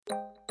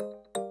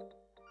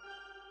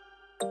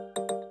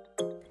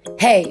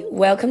Hey,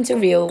 welcome to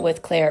Real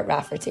with Claire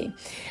Rafferty.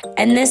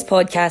 In this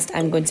podcast,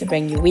 I'm going to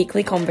bring you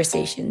weekly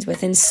conversations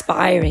with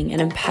inspiring and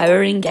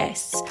empowering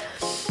guests.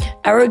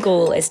 Our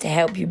goal is to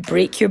help you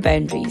break your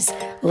boundaries,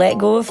 let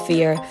go of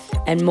fear,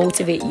 and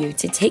motivate you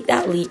to take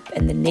that leap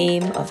in the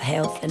name of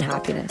health and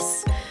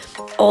happiness.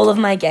 All of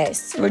my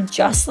guests were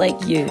just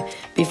like you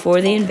before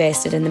they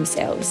invested in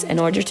themselves in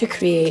order to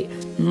create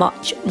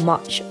much,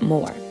 much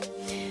more.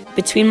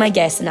 Between my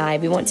guests and I,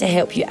 we want to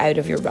help you out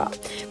of your rut.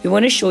 We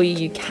want to show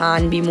you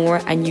can be more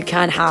and you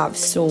can have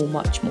so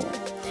much more.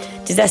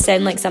 Does that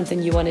sound like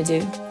something you want to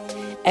do?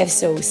 If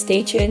so,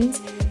 stay tuned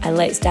and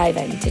let's dive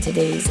into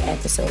today's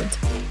episode.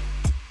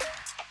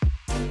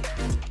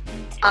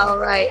 All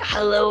right,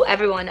 hello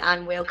everyone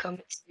and welcome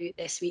to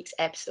this week's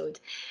episode.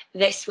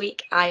 This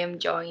week I am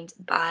joined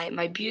by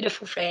my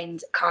beautiful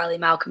friend Carly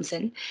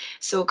Malcolmson.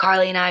 So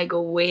Carly and I go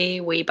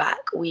way, way back.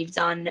 We've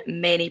done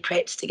many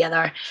preps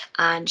together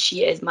and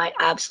she is my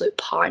absolute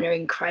partner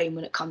in crime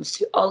when it comes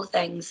to all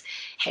things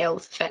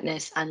health,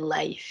 fitness and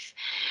life.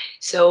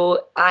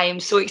 So I am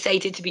so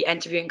excited to be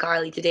interviewing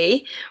Carly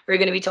today. We're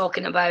going to be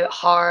talking about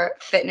her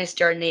fitness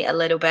journey a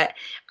little bit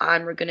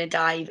and we're going to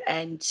dive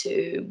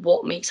into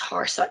what makes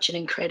her such an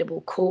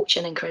incredible coach,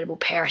 an incredible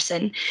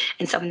person,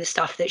 and some of the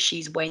stuff that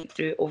she's went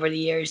through over the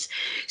years.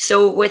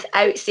 So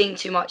without saying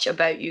too much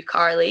about you,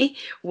 Carly,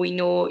 we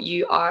know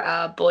you are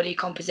a body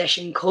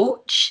composition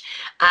coach.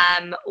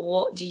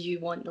 What do you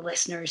want the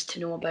listeners to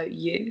know about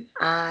you?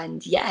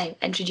 And yeah,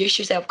 introduce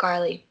yourself,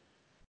 Carly.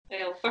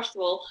 Well, first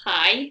of all,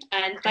 hi,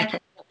 and thank you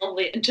for that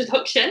lovely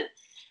introduction.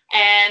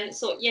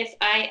 So yes,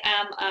 I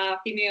am a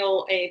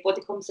female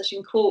body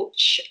composition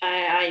coach.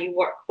 I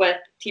work with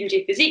Team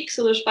J Physique,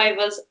 so there's 5 of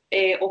us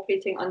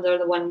operating under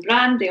the one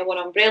brand, the one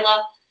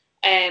umbrella,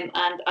 and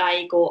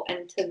I got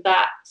into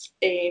that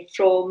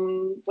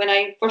from when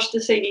I first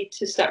decided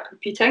to start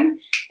competing.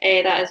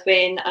 That is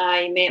when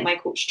I met my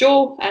coach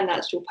Joe, and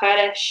that's Joe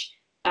Parrish,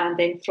 and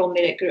then from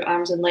there at Group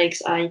Arms and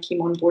Legs, I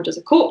came on board as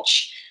a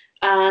coach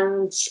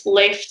and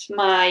left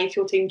my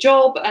full-time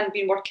job and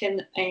been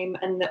working in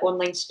the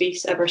online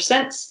space ever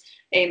since.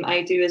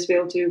 I do as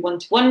well do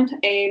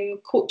one-to-one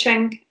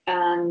coaching,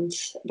 and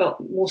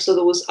most of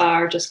those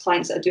are just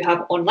clients that I do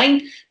have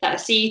online that I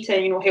see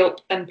to help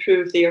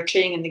improve their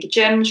training in the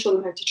gym, show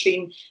them how to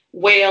train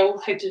well,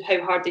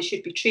 how hard they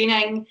should be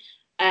training,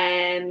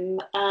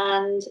 and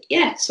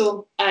yeah,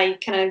 so I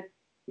kind of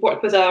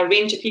work with a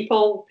range of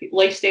people,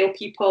 lifestyle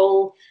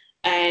people.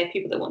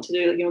 People that want to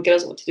do,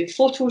 girls that want to do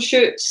photo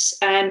shoots,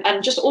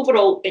 and just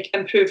overall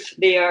improve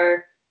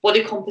their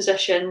body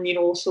composition,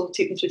 so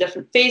take them through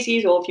different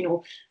phases of,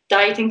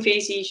 dieting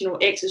phases,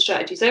 exit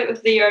strategies out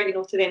of there,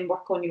 to then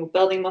work on,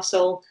 building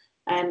muscle,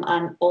 and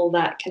all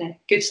that kind of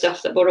good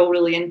stuff that we're all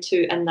really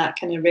into in that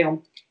kind of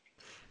realm.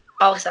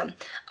 Awesome.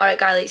 All right,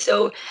 Carly.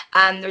 So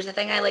there's a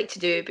thing I like to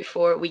do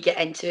before we get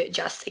into it,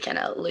 just to kind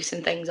of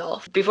loosen things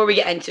off. Before we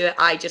get into it,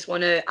 I just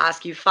want to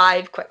ask you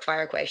 5 quick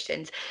fire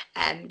questions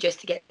just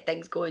to get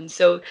things going.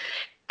 So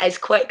as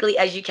quickly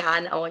as you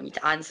can, I want you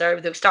to answer.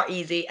 They'll start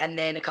easy and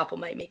then a couple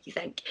might make you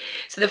think.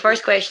 So the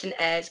first question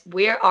is,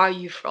 where are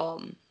you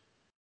from?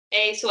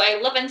 So I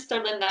live in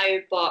Stirling now,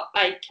 but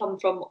I come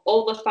from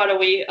all the far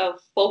away of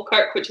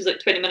Falkirk, which is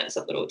like 20 minutes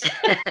up the road.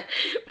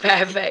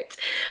 Perfect.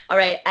 All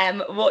right.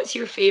 What's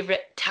your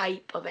favourite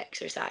type of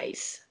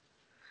exercise?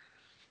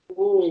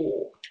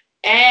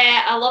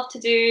 I love to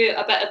do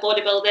a bit of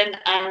bodybuilding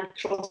and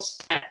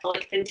CrossFit. I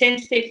like the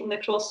intensity from the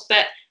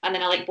CrossFit, and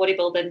then I like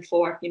bodybuilding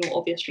for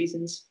obvious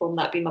reasons from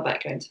that being my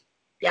background.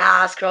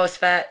 Yes,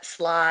 CrossFit,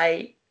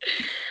 sly.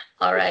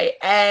 All right.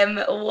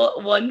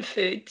 What one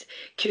food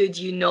could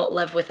you not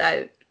live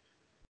without?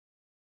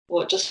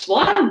 What, just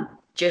one?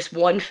 Just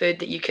one food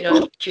that you could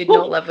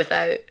not live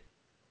without.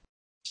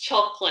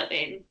 Chocolate,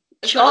 then.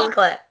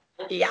 Chocolate.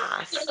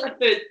 Yes. It's not a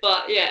food,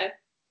 but yeah.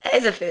 It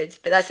is a food,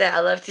 but that's it. I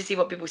love to see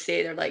what people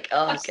say. They're like,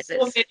 oh, because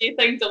so many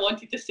things I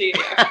wanted to say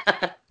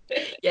there.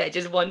 Yeah,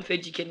 just one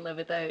food you couldn't live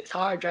without. It's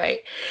hard,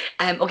 right?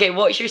 Okay,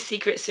 what's your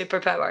secret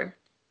superpower?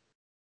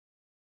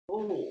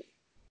 Oh,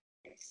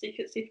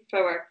 secret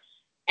superpower.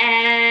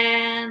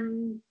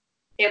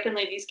 Helping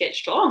ladies get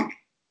strong.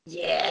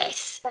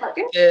 Yes.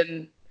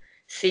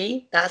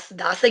 See, that's a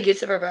good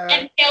superpower.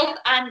 In health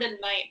and in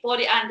mind,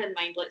 body and in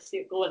mind. Let's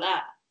go with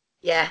that.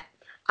 Yeah.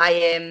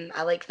 I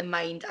like the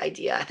mind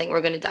idea. I think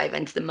we're going to dive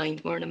into the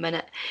mind more in a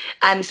minute.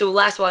 So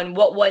last one,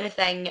 what one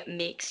thing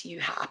makes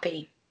you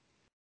happy?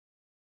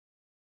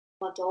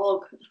 My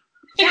dog.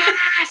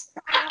 Yes!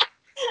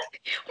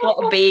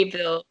 What a babe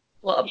though.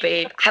 What a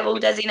babe. How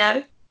old is he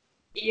now?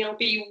 He'll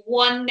be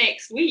 1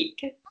 next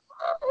week.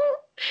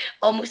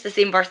 Almost the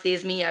same birthday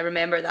as me. I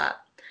remember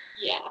that.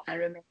 Yeah. I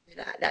remember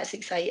that. That's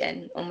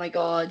exciting. Oh my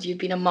God, you've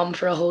been a mum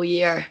for a whole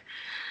year.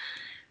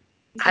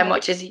 How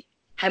much has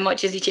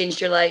he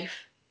changed your life?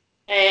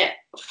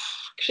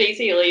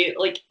 Crazily.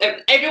 Like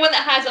everyone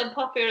that has a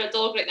puppy or a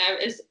dog right now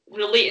is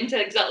relating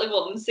to exactly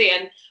what I'm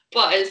saying.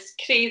 But it's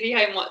crazy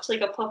how much like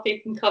a puppy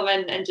can come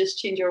in and just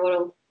change your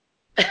world.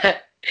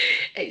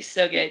 It's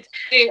so good.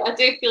 I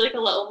do feel like a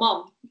little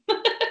mum.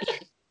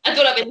 I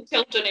don't have any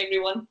children,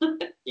 everyone.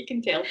 You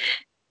can tell.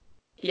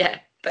 Yeah,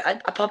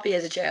 but a puppy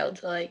as a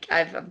child, like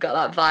I've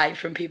got that vibe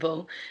from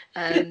people.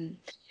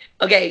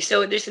 Okay,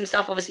 so there's some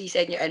stuff obviously you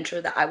said in your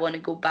intro that I want to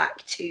go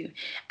back to,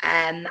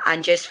 and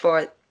just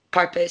for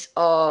purpose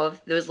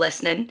of those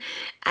listening,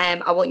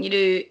 I want you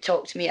to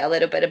talk to me a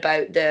little bit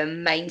about the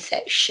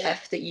mindset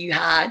shift that you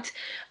had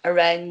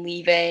around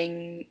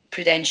leaving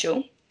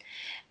Prudential,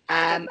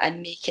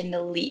 and making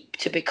the leap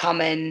to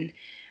becoming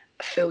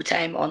a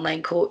full-time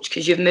online coach,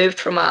 because you've moved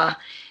from a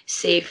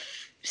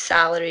safe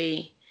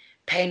salary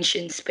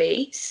pension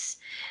space,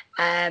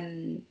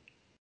 um,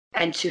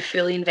 into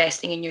fully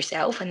investing in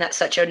yourself, and that's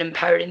such an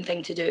empowering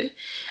thing to do,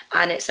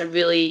 and it's a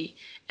really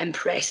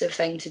impressive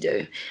thing to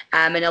do,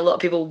 and a lot of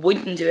people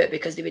wouldn't do it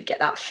because they would get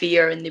that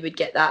fear and they would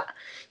get that,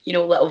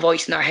 little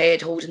voice in their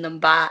head holding them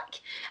back,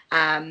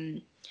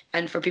 um,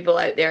 and for people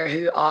out there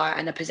who are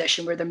in a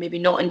position where they're maybe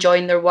not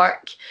enjoying their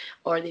work,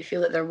 or they feel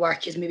that their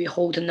work is maybe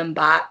holding them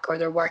back, or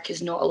their work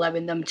is not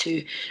allowing them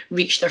to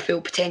reach their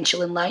full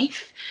potential in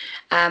life,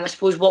 I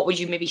suppose, what would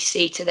you maybe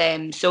say to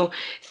them? So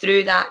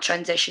through that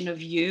transition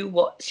of you,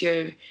 what's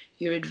your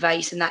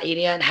advice in that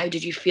area, and how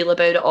did you feel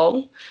about it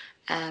all,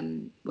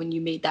 when you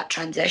made that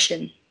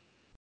transition?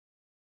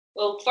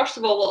 Well, first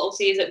of all, what I'll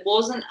say is it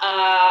wasn't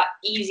a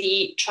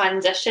easy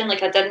transition.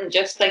 Like, I didn't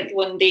just think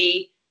one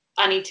day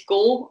I need to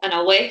go and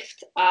I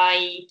left.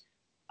 I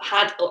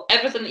had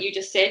everything that you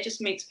just said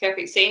just makes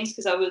perfect sense,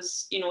 because I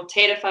was,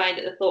 terrified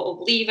at the thought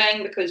of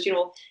leaving, because,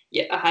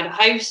 yeah, I had a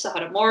house, I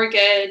had a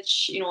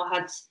mortgage, I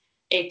had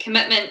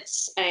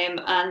commitments, and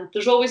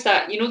there's always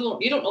that, you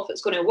don't know if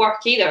it's going to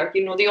work either.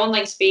 The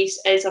online space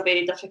is a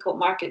very difficult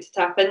market to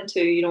tap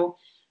into,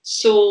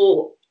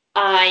 so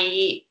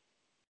I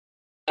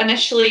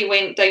initially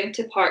went down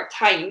to part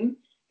time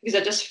because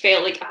I just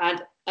felt like I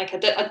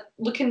had, like,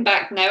 looking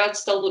back now, I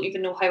still don't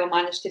even know how I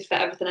managed to fit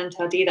everything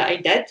into a day that I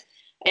did.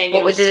 And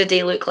What did a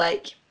day look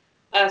like?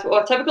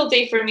 a typical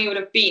day for me would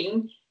have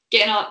been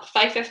getting up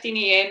 5:15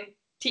 a.m.,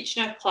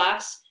 teaching a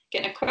class,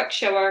 getting a quick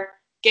shower,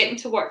 getting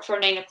to work for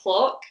 9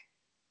 o'clock,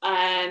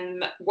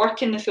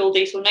 working the full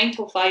day, so 9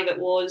 till 5 it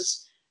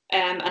was.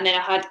 And then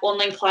I had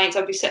online clients.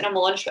 I'd be sitting on my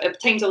lunch. At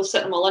times I was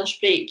sitting on my lunch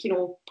break,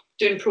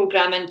 doing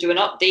programming, doing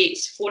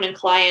updates, phoning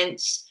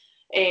clients,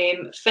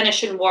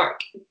 finishing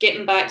work,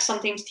 getting back,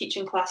 sometimes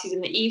teaching classes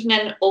in the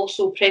evening,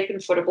 also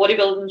prepping for a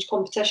bodybuilding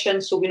competition.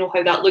 So we know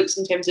how that looks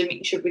in terms of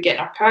making sure we get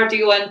our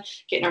cardio in,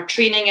 getting our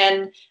training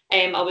in.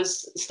 I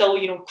was still,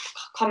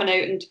 coming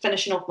out and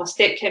finishing off my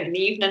step count in the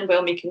evening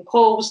while making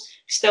calls,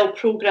 still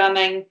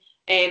programming.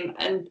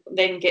 And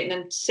then getting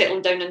in,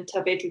 settling down into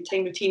a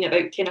bedtime routine at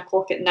about 10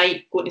 o'clock at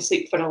night, going to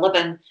sleep for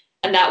 11.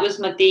 And that was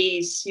my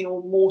days,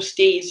 most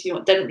days,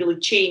 it didn't really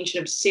change. And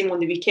it was the same on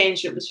the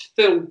weekends, it was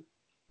full.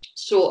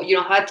 So,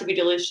 I had to be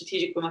really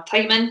strategic with my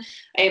timing.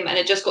 And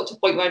it just got to a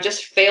point where I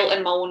just felt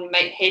in my own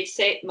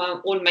headset,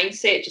 my own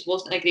mindset just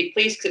wasn't in a great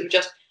place, because it was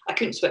just, I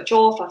couldn't switch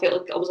off. I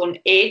felt like I was on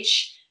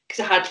edge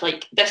because I had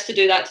like this to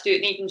do, that to do,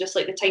 and even just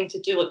like the time to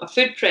do like my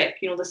food prep,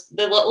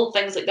 the little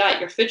things like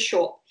that, your food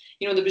shop,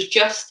 there was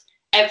just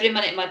every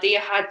minute of my day I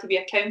had to be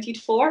accounted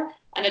for.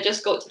 And I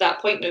just got to that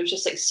point where it was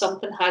just like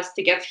something has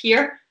to give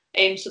here.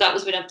 So that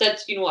was when I did,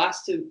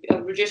 ask to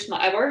reduce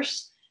my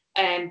hours,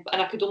 and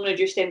I could only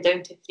reduce them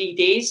down to 3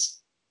 days.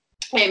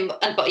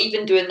 But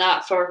even doing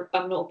that for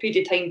a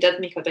period of time did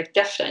make a big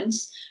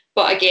difference.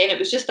 But again, it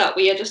was just that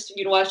way. I just,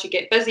 as you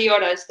get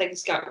busier, as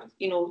things start,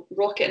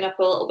 rocketing up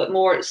a little bit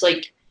more, it's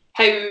like,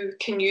 how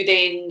can you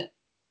then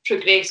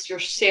progress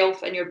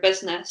yourself and your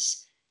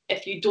business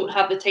if you don't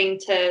have the time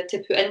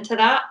to put into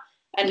that?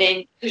 And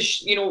then,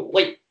 because,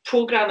 like,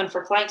 programming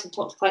for clients and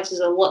talking to clients is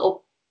a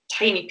little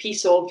tiny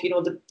piece of,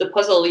 the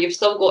puzzle. You've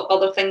still got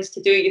other things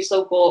to do. You've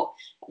still got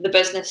the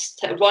business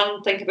to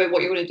run, think about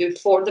what you're going to do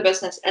for the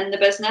business in the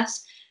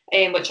business,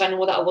 which I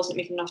know that I wasn't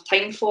making enough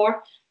time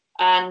for.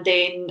 And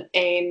then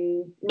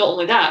not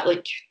only that,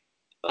 like,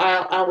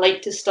 I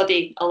like to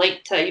study. I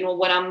like to,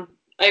 when I'm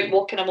out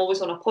walking, I'm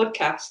always on a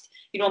podcast.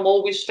 I'm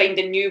always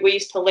finding new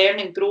ways to learn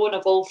and grow and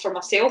evolve for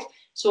myself.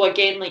 So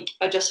again, like,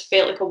 I just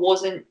felt like I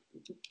wasn't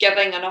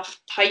giving enough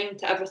time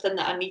to everything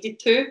that I needed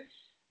to.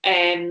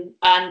 And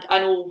I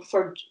know I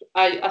felt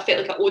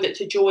like I owed it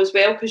to Joe as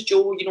well, because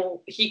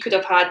Joe, he could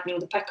have had,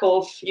 the pick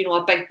of,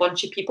 a big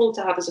bunch of people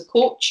to have as a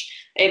coach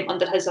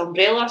under his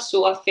umbrella.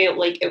 So I felt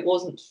like it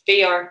wasn't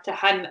fair to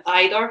him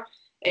either,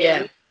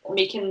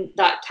 making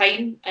that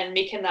time and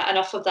making that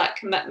enough of that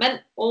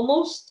commitment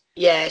almost.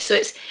 Yeah, so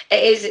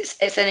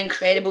it's an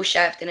incredible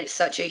shift, and it's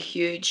such a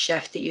huge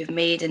shift that you've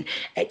made, and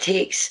it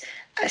takes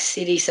a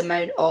serious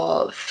amount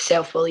of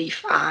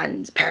self-belief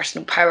and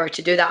personal power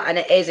to do that, and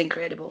it is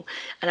incredible.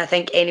 And I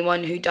think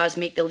anyone who does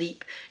make the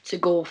leap to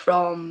go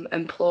from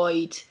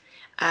employed,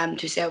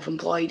 to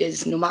self-employed,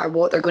 is, no matter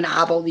what, they're going to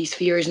have all these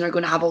fears and they're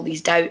going to have all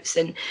these doubts.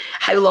 And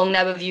how long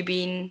now have you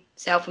been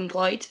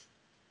self-employed?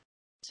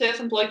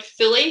 Self-employed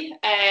fully,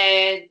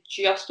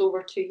 just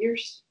over 2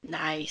 years.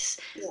 Nice.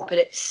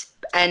 Yeah.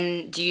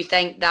 And do you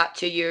think that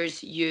 2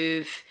 years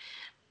you've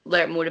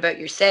learn more about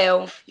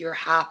yourself, you're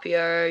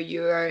happier,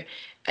 you're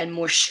in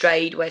more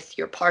stride with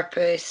your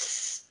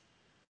purpose?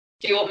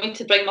 Do you want me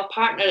to bring my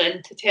partner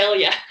in to tell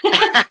you?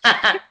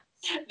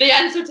 The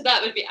answer to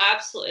that would be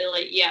absolutely,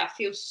 like, yeah, I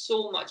feel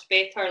so much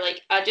better.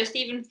 Like, I just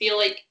even feel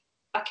like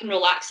I can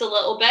relax a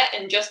little bit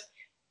and just,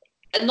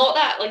 and not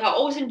that, like, I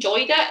always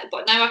enjoyed it,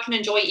 but now I can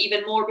enjoy it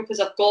even more because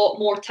I've got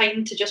more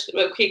time to just,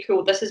 okay,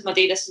 cool, this is my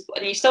day, this is,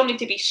 and you still need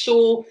to be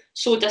so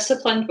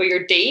disciplined with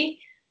your day.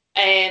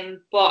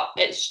 But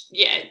it's,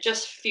 yeah, it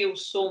just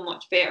feels so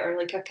much better.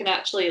 Like, I can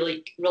actually,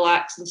 like,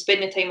 relax and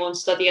spend the time on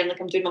studying. Like,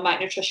 I'm doing my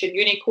Nutrition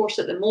uni course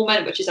at the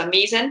moment, which is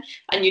amazing,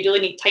 and you really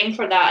need time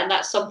for that, and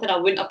that's something I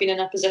wouldn't have been in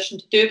a position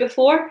to do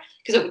before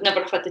because I would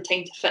never have had the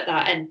time to fit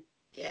that in.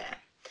 Yeah,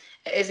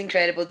 it is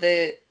incredible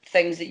the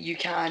things that you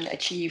can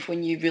achieve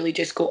when you really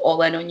just go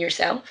all in on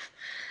yourself.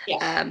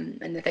 Yeah.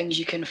 And the things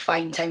you can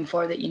find time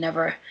for that you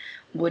never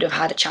would have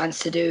had a chance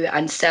to do,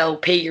 and still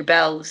pay your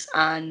bills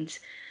and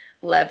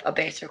live a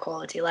better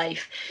quality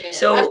life. Yeah,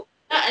 so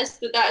that is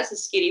the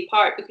scary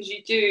part, because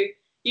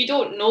you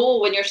don't know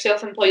when you're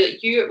self-employed.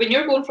 Like, when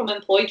you're going from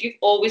employed, you've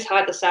always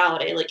had a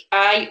salary. Like,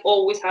 I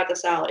always had a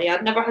salary.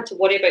 I've never had to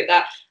worry about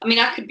that. I mean,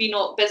 I could be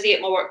not busy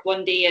at my work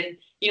one day and,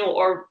 you know,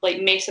 or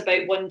like mess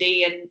about one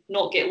day and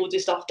not get loads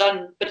of stuff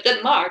done, but it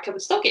didn't matter. I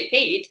would still get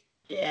paid.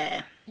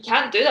 Yeah, You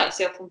can't do that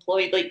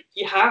self-employed. Like,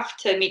 you have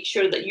to make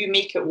sure that you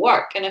make it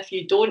work, and if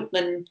you don't,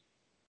 then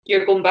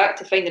you're going back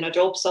to finding a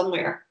job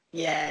somewhere.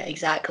 yeah,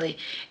 exactly.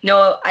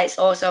 No, it's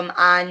awesome.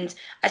 And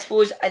I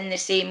suppose in the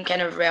same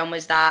kind of realm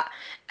as that,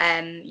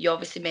 you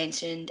obviously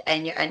mentioned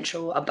in your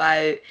intro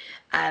about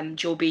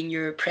Joe being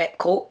your prep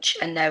coach,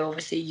 and now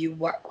obviously you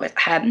work with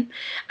him.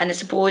 And I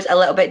suppose a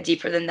little bit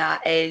deeper than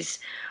that is,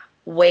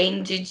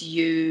 when did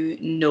you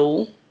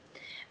know,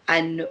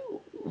 and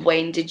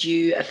when did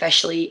you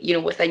officially,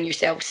 within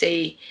yourself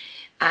say,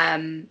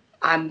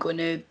 I'm going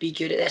to be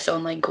good at this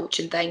online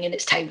coaching thing and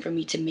it's time for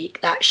me to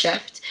make that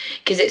shift?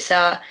 Because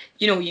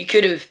you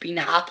could have been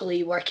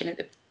happily working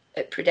at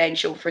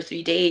Prudential for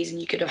 3 days,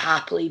 and you could have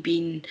happily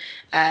been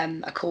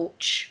a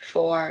coach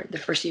for the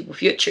foreseeable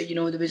future.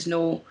 There was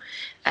no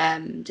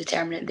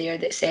determinant there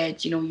that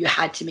said, you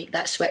had to make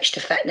that switch to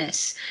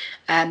fitness,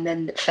 and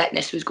then that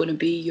fitness was going to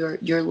be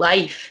your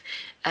life,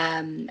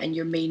 and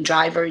your main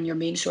driver and your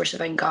main source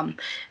of income.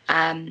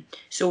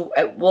 So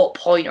at what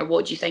point, or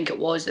what do you think it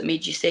was that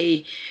made you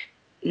say,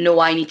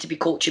 no, I need to be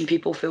coaching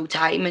people full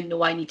time, and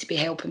no, I need to be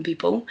helping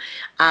people,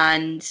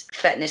 and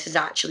fitness is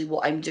actually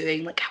what I'm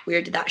doing? Like,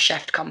 where did that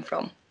shift come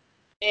from?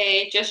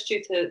 Just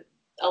due to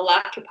a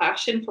lack of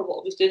passion for what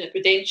I was doing at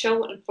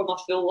Prudential, and for my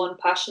full-on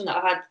passion that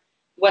I had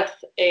with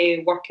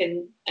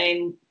working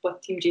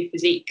with Team J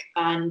Physique.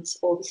 And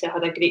obviously I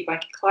had a great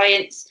bank of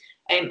clients,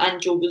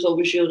 and Joe was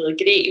always really, really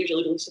great. He was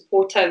really, really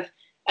supportive,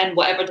 and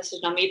whatever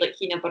decision I made, like,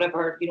 he never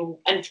ever,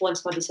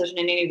 influenced my decision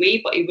in any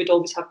way, but he would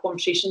always have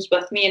conversations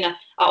with me, and I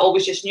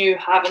always just knew,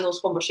 having those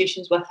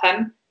conversations with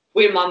him,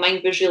 where my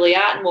mind was really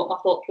at and what my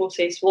thought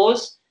process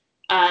was.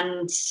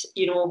 And,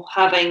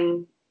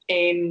 having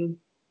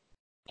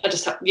I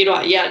just,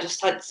 I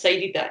just had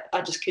decided that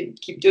I just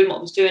couldn't keep doing what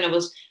I was doing. I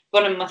was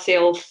running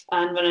myself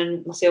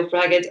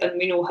ragged, and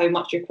we know how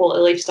much your quality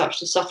of life starts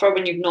to suffer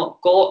when you've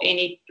not got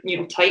any,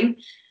 time,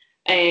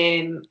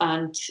 and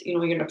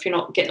if you're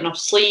not getting enough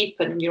sleep,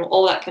 and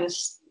all that kind of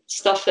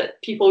stuff that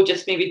people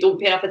just maybe don't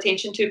pay enough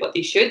attention to, but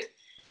they should.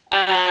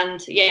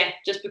 And yeah,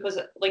 just because,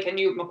 like, I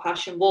knew what my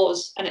passion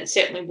was, and it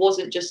certainly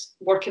wasn't just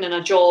working in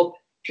a job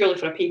purely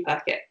for a pay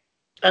packet.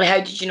 And how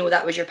did you know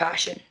that was your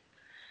passion?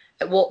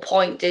 At what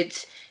point did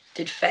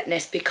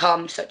fitness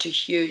become such a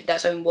huge?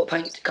 That's on what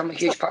point did it become a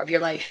huge part of your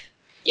life?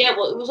 Yeah,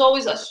 well, it was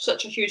always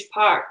such a huge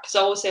part,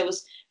 because I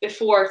was,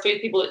 before, for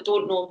people that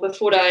don't know,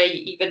 before I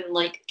even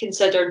like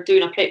considered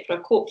doing a prep for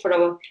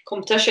a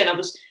competition, I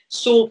was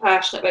so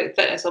passionate about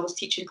fitness. I was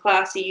teaching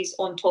classes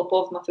on top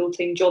of my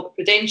full-time job at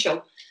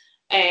Prudential.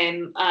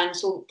 And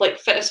so, like,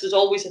 fitness was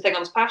always the thing I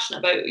was passionate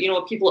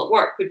about. People at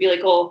work would be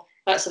like, "Oh,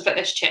 that's a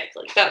fitness chick,"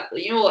 like that.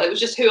 It was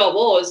just who I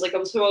was. Like, I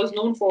was who I was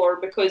known for,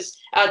 because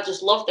I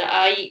just loved it.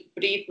 I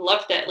breathed,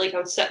 loved it. Like, I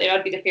would sit there,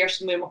 I'd be the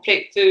person with my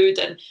prep food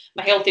and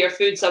my healthier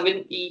foods. I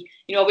wouldn't be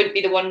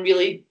the one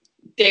really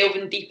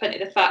delving deep into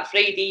the Fat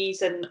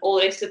Fridays and all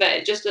the rest of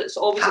it. It's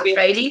always Fat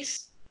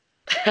Fridays?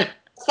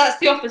 That's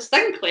the office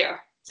thing,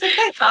 Claire.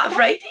 Fat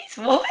Fridays?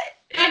 What?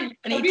 I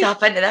need to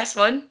tap into this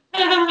one.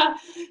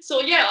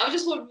 So yeah, I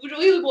just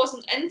really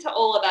wasn't into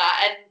all of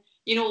that, and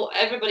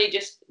everybody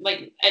just,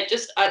 like,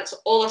 it's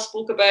all I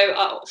spoke about.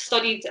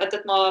 I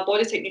did my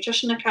Body Type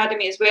Nutrition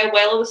Academy as well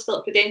while I was still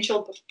at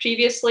Prudential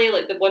previously,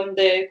 like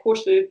the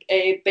course with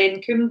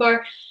Ben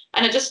Coomber,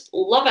 and I just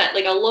love it.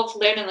 Like, I love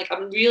learning. Like,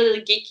 I'm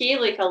really geeky.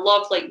 Like, I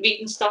love, like,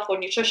 reading stuff on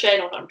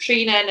nutrition, on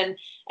training, and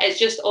it's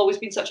just always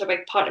been such a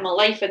big part of my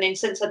life. And then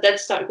since I did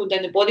start going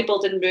down the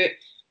bodybuilding route,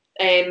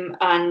 and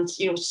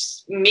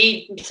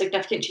made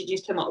significant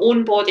changes to my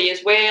own body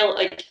as well.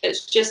 Like,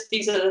 it's just,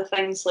 these are the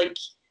things, like,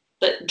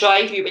 that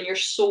drive you when you're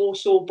so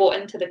bought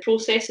into the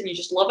process and you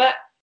just love it.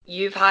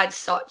 You've had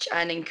such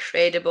an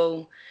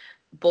incredible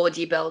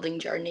bodybuilding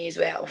journey as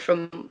well.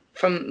 From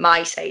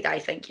my side, I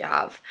think you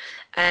have,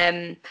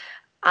 and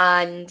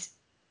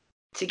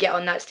to get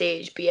on that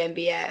stage,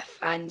 BMBF,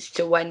 and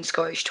to win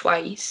Scottish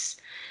twice.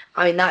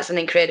 I mean, that's an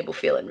incredible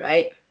feeling,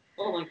 right?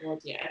 Oh my God,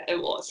 yeah, it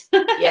was.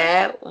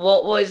 Yeah.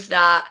 What was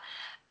that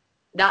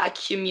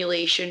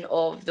accumulation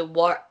of the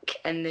work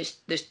and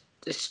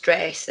the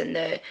stress and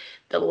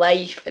the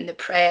life and the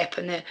prep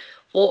and the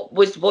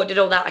what did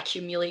all that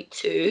accumulate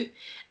to?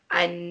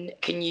 And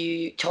can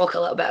you talk a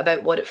little bit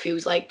about what it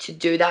feels like to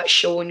do that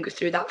show and go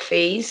through that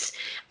phase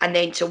and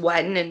then to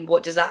win, and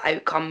what does that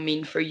outcome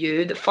mean for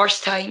you the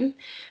first time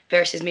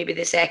versus maybe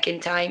the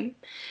second time,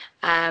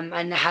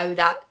 and how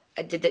that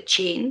did it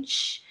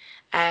change?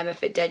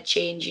 If it did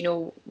change,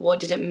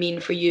 what does it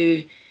mean for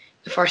you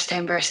the first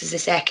time versus the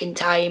second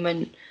time,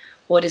 and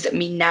what does it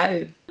mean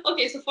now?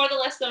 Okay, so for the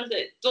listeners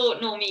that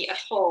don't know me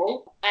at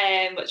all,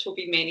 which will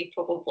be many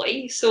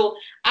probably, so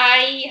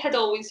I had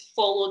always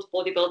followed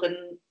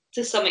bodybuilding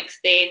to some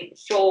extent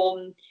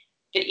from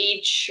the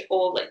age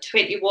of like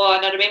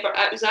 21. I remember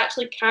it was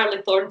actually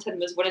Carly Thornton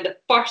was one of the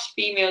first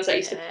females I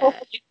used to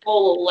probably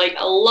follow. Like,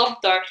 I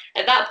loved her.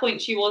 At that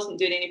point, she wasn't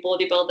doing any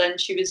bodybuilding.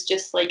 She was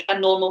just like a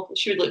normal,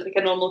 she would look like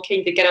a normal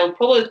kind of girl,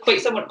 probably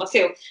quite similar to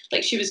myself.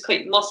 Like, she was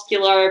quite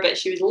muscular, but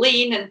she was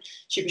lean and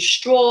she was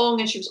strong,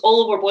 and she was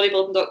all over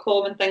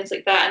bodybuilding.com and things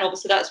like that. And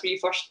obviously that's where you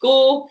first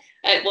go.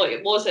 Well,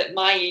 it was at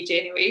my age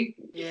anyway.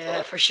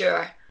 Yeah, for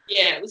sure.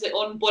 Yeah, it was like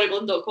on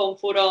bodybuilding.com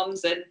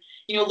forums and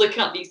looking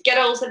up these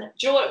girls. And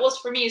do you know what it was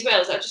for me as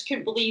well? Is I just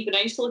couldn't believe, and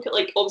I used to look at,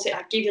 like, obviously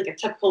I gave you like a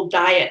typical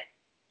diet.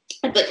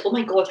 I'd be like, oh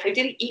my God, how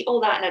did he eat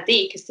all that in a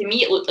day? Because to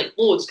me it looked like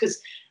loads, because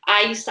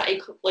I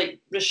started like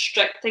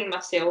restricting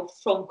myself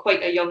from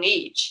quite a young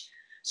age.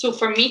 So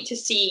for me to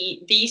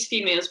see these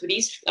females with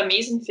these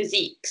amazing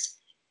physiques,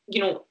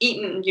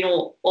 eating,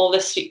 all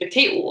this sweet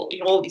potato,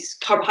 all these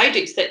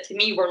carbohydrates that to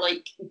me were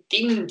like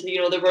deemed, they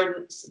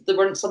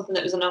weren't something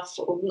that was enough,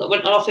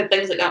 weren't enough of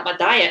things like that in my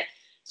diet.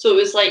 So it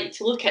was like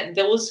to look at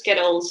those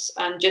girls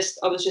and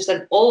I was just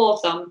in awe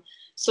of them.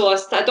 So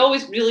I'd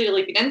always really,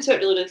 really been into it,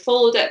 really, really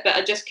followed it, but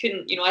I just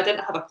couldn't, I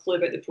didn't have a clue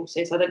about the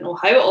process. I didn't know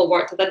how it all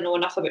worked. I didn't know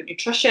enough about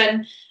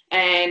nutrition.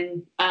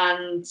 And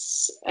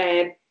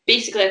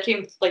basically I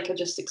came, like I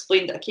just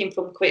explained, I came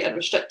from quite a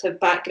restrictive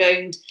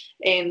background.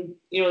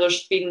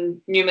 There's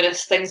been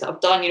numerous things that I've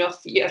done.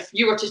 If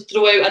you were to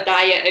throw out a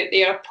diet out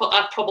there,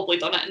 I've probably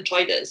done it and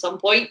tried it at some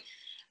point.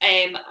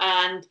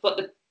 But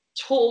the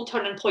total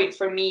turning point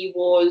for me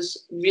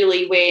was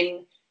really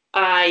when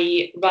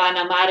I ran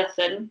a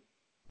marathon.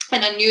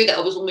 And I knew that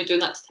I was only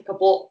doing that to tick a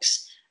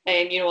box.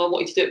 I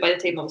wanted to do it by the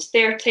time I was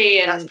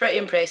 30. And that's pretty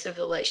impressive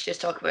though. Let's just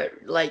talk about,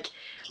 like,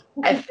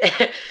 if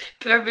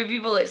for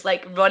people it's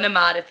like run a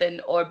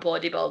marathon or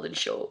bodybuilding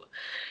show.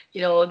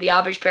 The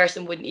average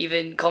person wouldn't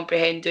even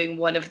comprehend doing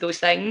one of those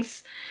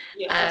things.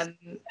 yeah,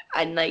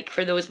 And like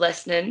for those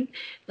listening,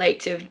 like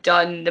to have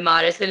done the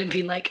marathon and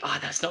been like, oh,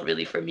 that's not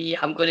really for me.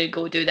 I'm going to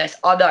go do this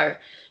other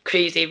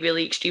crazy,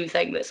 really extreme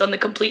thing that's on the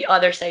complete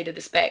other side of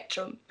the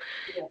spectrum.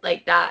 Yeah.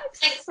 Like that.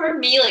 Like for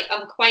me, like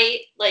I'm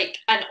quite like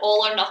an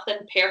all or nothing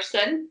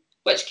person,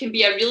 which can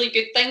be a really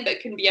good thing, but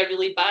it can be a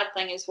really bad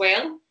thing as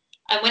well.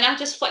 And when I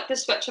just flick the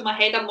switch in my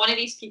head, I'm one of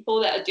these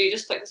people that I do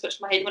just flick the switch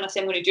in my head when I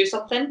say I'm going to do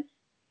something.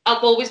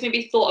 I've always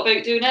maybe thought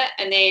about doing it,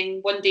 and then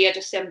one day I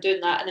just say I'm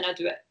doing that, and then I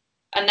do it.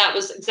 And that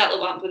was exactly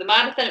what happened with the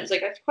marathon. It was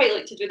like, I'd quite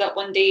like to do that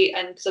one day,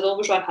 and because I'd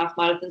always run half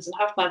marathons, and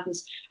half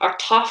marathons are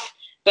tough,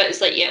 but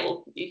it's like, yeah,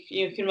 well,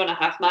 you can run a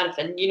half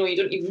marathon. You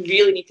don't even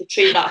really need to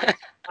train that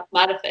half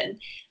marathon,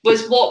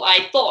 was what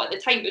I thought at the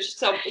time. It was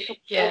just always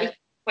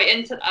quite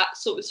into that,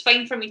 so it was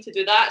fine for me to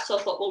do that. So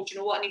I thought, well, do you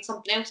know what? I need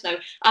something else now.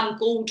 I'm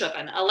goal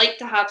driven. I like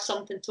to have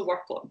something to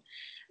work on.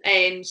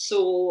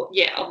 So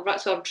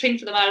I trained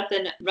for the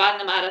marathon, ran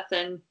the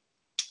marathon,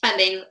 and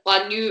then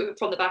I knew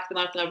from the back of the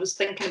marathon I was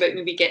thinking about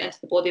maybe getting into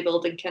the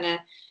bodybuilding kind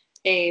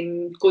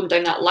of going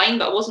down that line,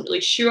 but I wasn't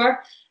really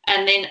sure.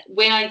 And then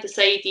when I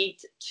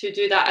decided to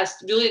do that,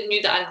 I really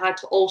knew that I had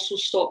to also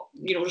stop,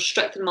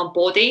 restricting my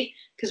body,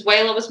 because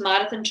while I was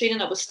marathon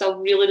training, I was still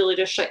really, really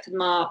restricting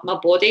my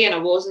body, and I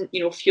wasn't,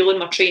 fueling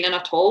my training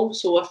at all.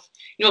 So if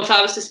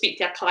I was to speak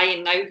to a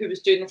client now who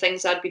was doing the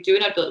things I'd be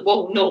doing, I'd be like,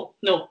 well,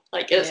 no,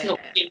 like it's not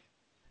me.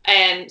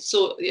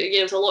 So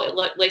there was a lot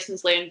of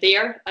lessons learned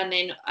there. And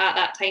then at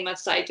that time, I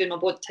started doing my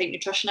Body Type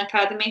Nutrition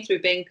Academy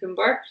through Ben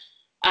Coomber,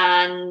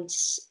 and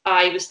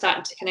I was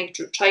starting to kind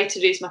of try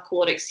to raise my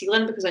caloric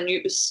ceiling because I knew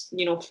it was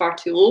far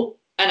too low.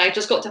 And I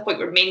just got to a point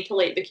where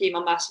mentally it became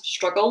a massive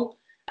struggle.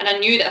 And I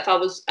knew that if I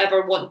was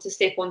ever wanting to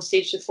step on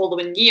stage the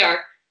following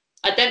year,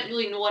 I didn't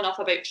really know enough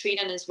about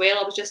training as well.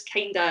 I was just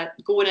kind of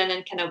going in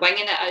and kind of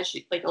winging it, as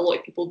like a lot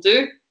of people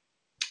do.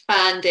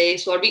 And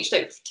so I reached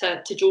out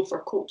to Joe for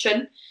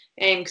coaching,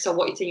 because I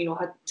wanted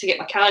to get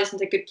my calories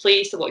into a good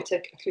place. I wanted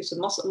to accrue some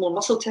more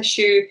muscle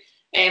tissue,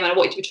 and I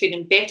wanted to be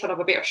training better, have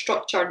a better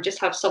structure, and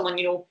just have someone,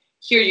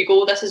 here you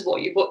go, this is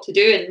what you've got to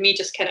do, and me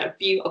just kind of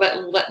be a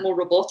little bit more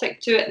robotic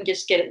to it and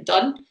just get it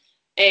done.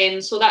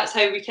 So that's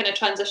how we kind of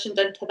transitioned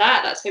into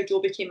that. That's how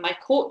Joe became my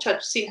coach.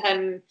 I'd seen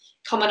him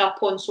coming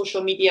up on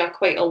social media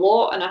quite a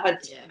lot, and I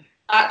had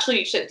actually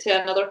reached out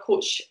to another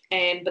coach,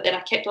 but then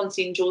I kept on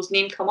seeing Joe's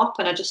name come up,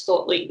 and I just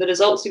thought like the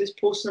results he was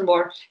posting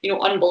were,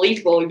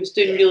 unbelievable. He was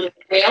doing really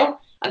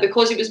well, and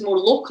because he was more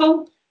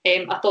local,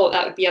 I thought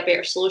that would be a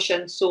better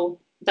solution. So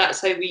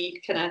that's how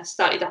we kind of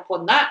started up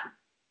on that.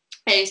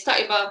 I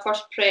started my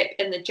first prep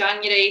in the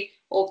January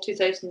of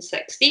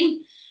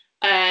 2016.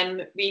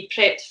 We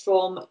prepped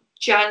from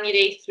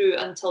January through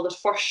until the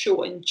first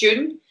show in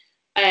June.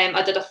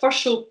 I did a first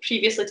show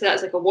previously to that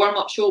as like a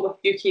warm-up show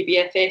with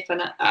UKBFF,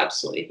 and I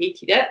absolutely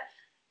hated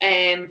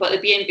it. But the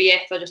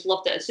BNBF, I just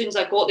loved it. As soon as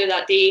I got there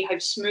that day, how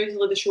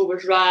smoothly the show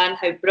was ran,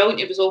 how brilliant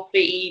it was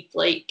operated,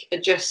 like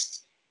it just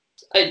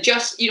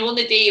on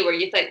the day where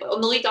you think,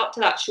 on the lead up to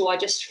that show, I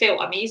just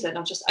felt amazing.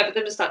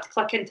 Everything was starting to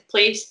click into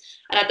place,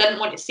 and I didn't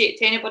want to say it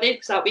to anybody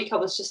because that week I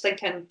was just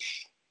thinking,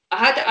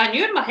 I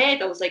knew in my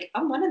head, I was like,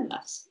 I'm winning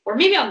this, or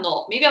maybe I'm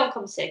not, maybe I'll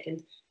come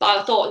second. But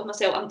I thought to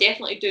myself, I'm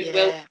definitely doing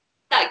well.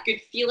 That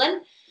good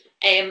feeling.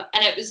 And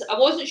I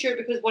wasn't sure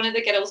because one of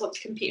the girls I was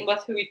competing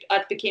with, who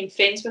I became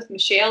friends with,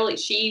 Michelle, like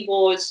she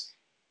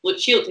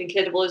looked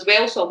incredible as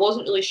well. So I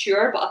wasn't really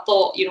sure, but I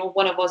thought,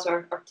 one of us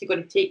are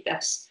going to take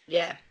this.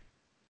 Yeah.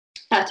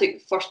 I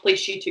took first place,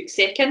 she took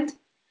second.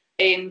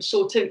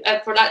 So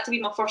for that to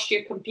be my first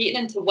year competing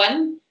and to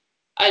win,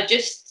 I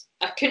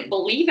couldn't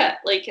believe it.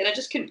 Like, and I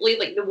just couldn't believe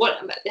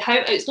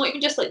how it's not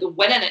even just like the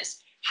winning,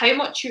 it's how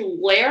much you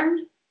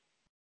learn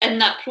in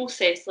that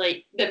process.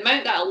 Like the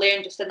amount that I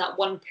learned just in that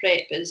one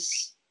prep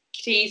is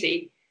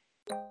crazy.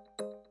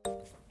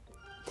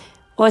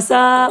 What's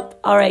up?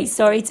 Alright,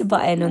 sorry to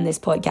butt in on this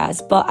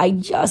podcast, but I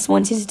just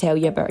wanted to tell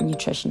you about our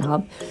Nutrition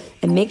Hub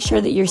and make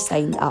sure that you're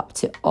signed up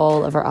to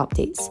all of our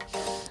updates.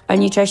 Our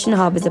Nutrition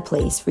Hub is a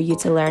place for you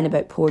to learn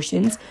about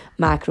portions,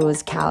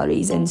 macros,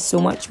 calories, and so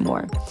much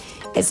more.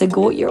 It's a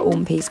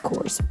go-at-your-own-pace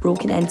course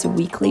broken into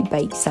weekly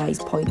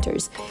bite-sized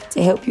pointers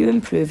to help you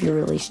improve your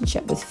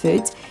relationship with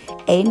food,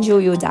 end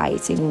yo-yo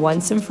dieting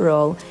once and for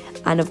all,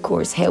 and of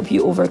course help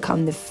you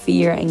overcome the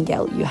fear and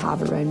guilt you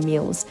have around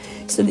meals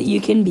so that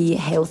you can be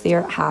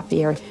healthier,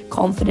 happier,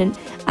 confident,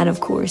 and of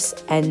course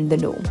in the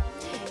know.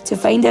 To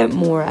find out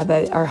more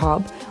about our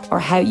hub or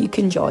how you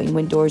can join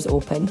when doors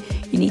open,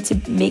 you need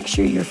to make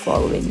sure you're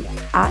following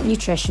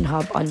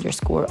 @nutritionhub_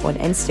 on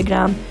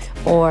Instagram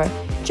or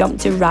jump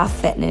to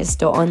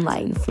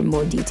raffitness.online for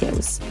more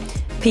details.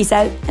 Peace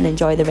out and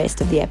enjoy the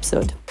rest of the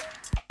episode.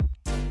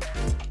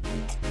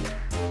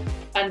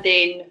 And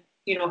then,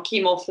 I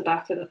came off the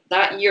back of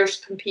that year's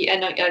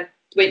competing. I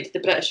went to the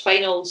British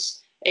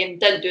finals,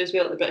 didn't do as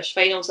well at the British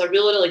finals. I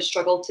really, really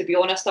struggled, to be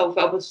honest.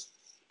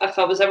 If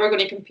I was ever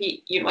going to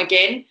compete,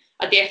 again,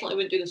 I definitely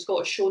wouldn't do the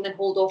Scottish show and then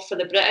hold off for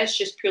the British,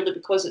 just purely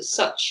because it's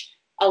such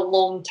a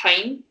long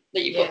time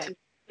that you've got to be in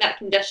that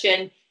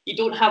condition. You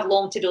don't have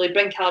long to really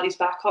bring calories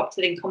back up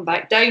to then come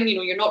back down.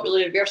 You're not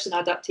really reversing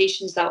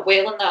adaptations that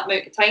well in that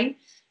amount of time.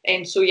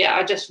 So yeah,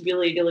 I just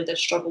really, really did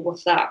struggle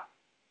with that.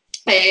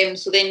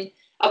 So then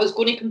I was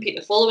going to compete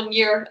the following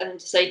year and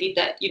decided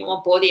that,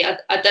 my body,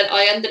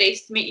 I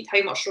underestimated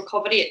how much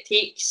recovery it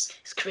takes.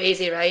 It's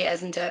crazy, right?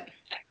 Isn't it?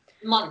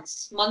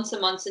 Months and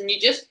months, and you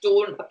just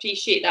don't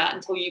appreciate that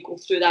until you go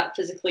through that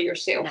physically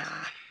yourself.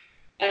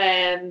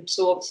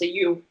 So obviously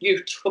you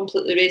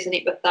completely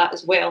resonate with that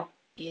as well.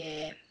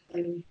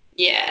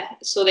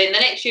 So then the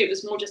next year it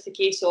was more just a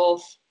case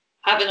of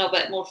having a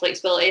bit more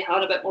flexibility,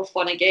 having a bit more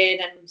fun again,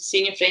 and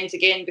seeing your friends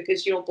again,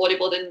 because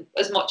bodybuilding,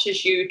 as much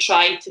as you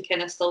try to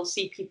kind of still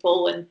see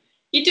people, and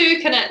you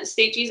do kind of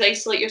stages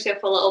isolate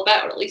yourself a little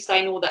bit, or at least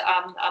I know that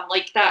I'm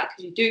like that,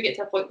 because you do get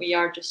to a point where you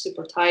are just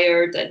super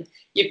tired and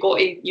you've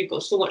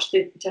got so much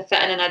to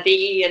fit in a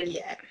day, and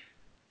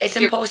it's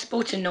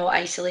impossible to not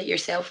isolate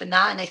yourself in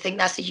that. And I think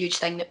that's a huge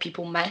thing that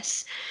people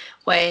miss.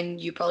 When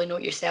you probably know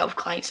it yourself,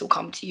 clients will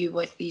come to you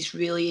with these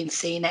really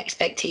insane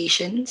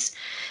expectations.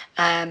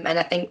 And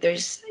I think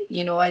there's,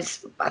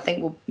 as I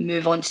think we'll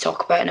move on to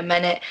talk about in a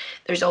minute,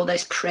 there's all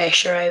this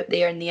pressure out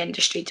there in the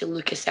industry to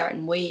look a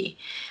certain way.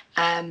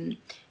 And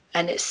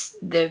it's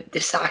the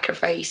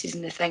sacrifices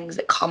and the things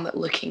that come at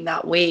looking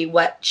that way,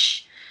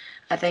 which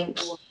I think,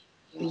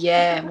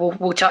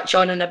 we'll touch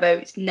on in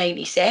about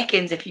 90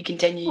 seconds if you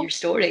continue your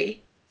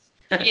story.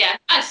 So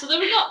there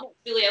was not much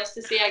really else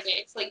to say, I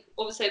guess. Like,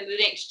 obviously the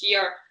next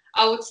year,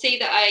 I would say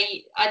that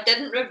I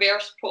didn't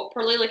reverse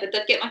properly. Like, I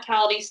did get my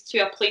calories to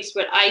a place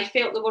where I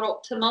felt they were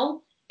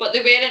optimal, but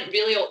they weren't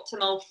really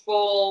optimal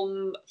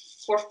for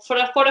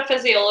a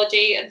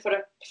physiology and for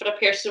a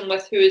person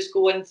who is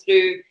going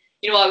through,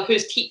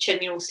 who's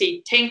teaching,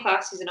 say 10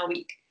 classes in a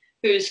week,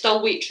 who's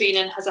still weight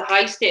training, has a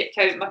high step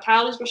count. My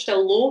calories were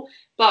still low,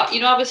 but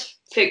I was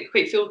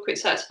quite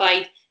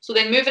satisfied. So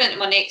then moving into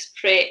my next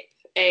prep,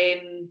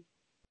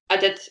 I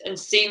did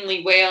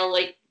insanely well.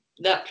 Like,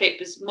 that prep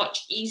was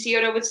much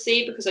easier, I would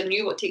say, because I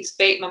knew what to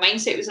expect. My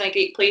mindset was in a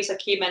great place. I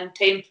came in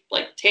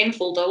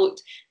tenfold. I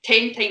looked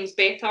 10 times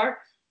better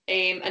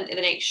into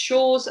the next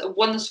shows. I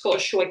won the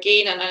Scottish show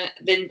again, and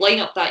the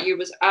lineup that year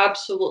was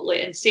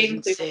absolutely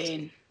insane.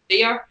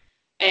 There.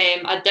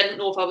 I didn't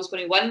know if I was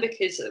going to win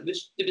because there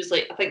was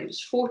like, I think it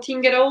was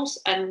 14 girls,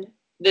 and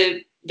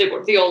they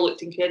all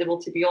looked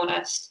incredible, to be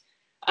honest.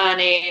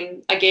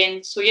 And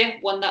again, so yeah,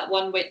 won that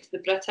one, went to the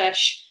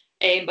British,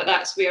 but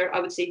that's where I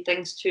would say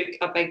things took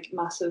a big,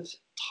 massive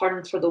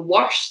turn for the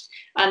worst.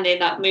 And then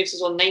that moves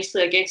us on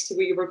nicely, I guess, to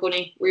where you were going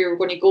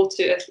to go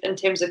to in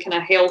terms of kind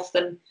of health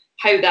and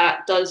how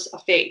that does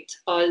affect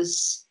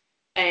us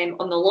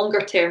on the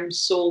longer term.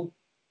 So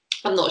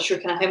I'm not sure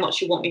kind of how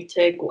much you want me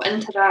to go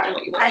into that and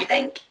what you want. I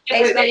think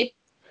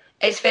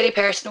it's very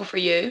personal for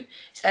you.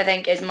 So I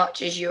think as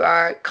much as you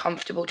are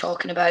comfortable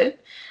talking about,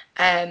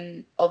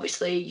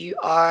 obviously you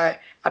are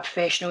a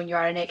professional and you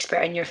are an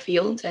expert in your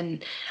field,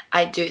 and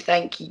I do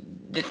think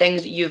the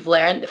things that you've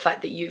learned, the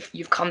fact that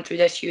you've come through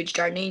this huge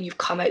journey and you've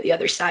come out the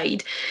other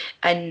side,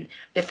 and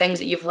the things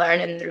that you've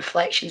learned and the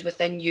reflections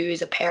within you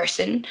as a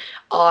person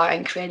are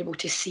incredible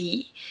to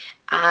see,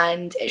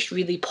 and it's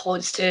really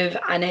positive,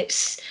 and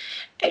it's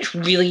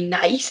really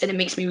nice, and it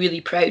makes me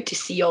really proud to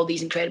see all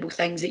these incredible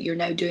things that you're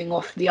now doing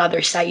off the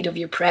other side of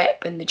your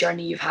prep and the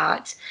journey you've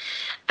had.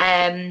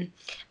 And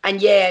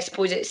yeah, I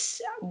suppose it's,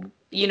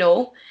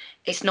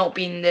 it's not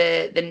been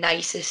the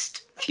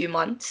nicest few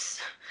months,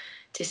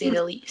 to say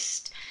the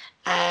least.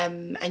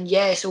 And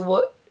yeah, so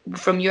what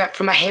from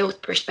a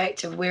health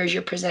perspective, where's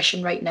your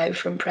position right now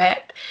from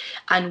prep,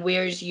 and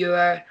where's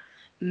your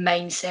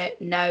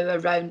mindset now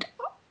around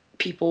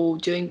people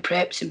doing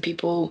preps and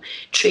people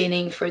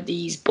training for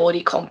these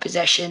body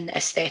composition,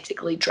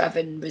 aesthetically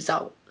driven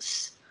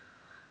results?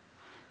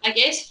 I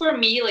guess for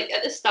me, like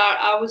at the start,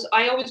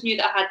 I always knew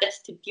that I had this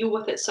to deal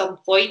with at some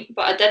point,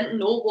 but I didn't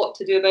know what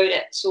to do about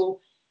it.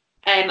 So,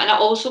 and I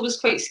also was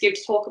quite scared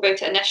to talk about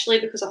it initially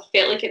because I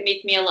felt like it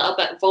made me a little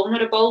bit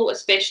vulnerable,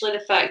 especially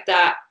the fact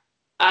that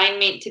I'm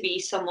meant to be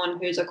someone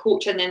who's a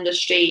coach in the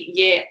industry.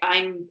 Yeah,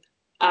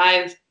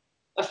 I've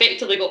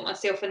effectively got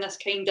myself in this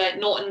kind of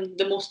not in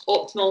the most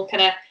optimal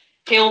kind of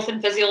health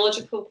and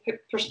physiological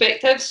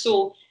perspective.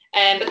 So,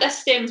 but this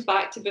stems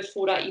back to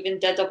before I even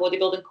did a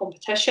bodybuilding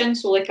competition.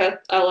 So, like I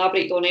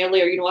elaborated on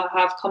earlier, I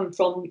have come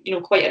from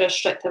quite a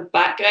restrictive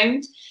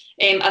background.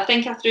 I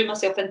think I threw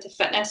myself into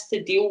fitness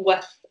to deal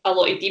with a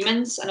lot of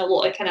demons and a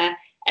lot of kind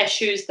of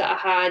issues that I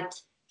had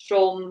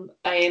from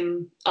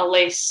a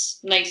less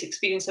nice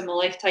experience in my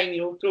lifetime.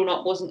 Growing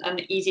up wasn't an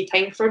easy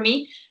time for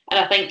me. And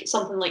I think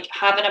something like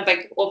having a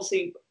big,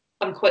 obviously,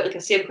 I'm quite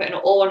an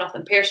all or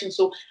nothing person.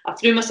 So I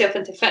threw myself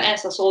into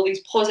fitness. I saw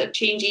these positive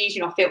changes.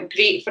 I felt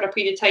great for a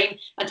period of time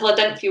until I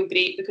didn't feel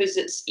great, because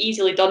it's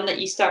easily done that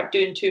you start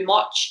doing too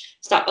much,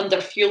 start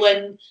under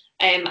fueling.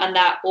 And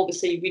that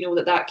obviously we know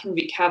that can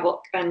wreak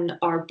havoc in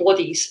our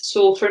bodies.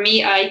 So for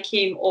me, I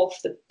came off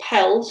the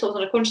pill. So I was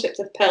on a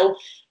contraceptive pill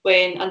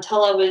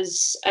until I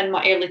was in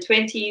my early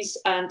 20s,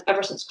 and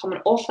ever since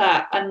coming off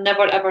that, I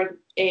never ever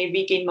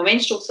regained my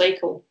menstrual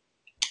cycle.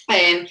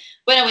 When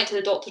I went to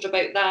the doctor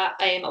about that,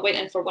 I went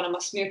in for one of my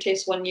smear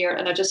tests one year,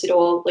 and I just said,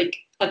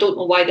 I don't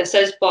know why this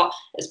is, but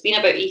it's been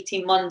about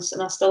 18 months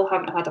and I still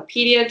haven't had a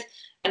period.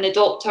 And the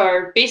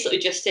doctor basically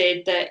just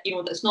said that,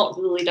 that's not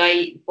really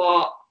right,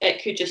 but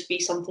it could just be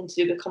something to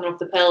do with coming off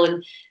the pill.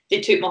 And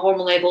they took my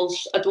hormone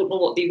levels. I don't know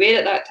what they were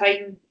at that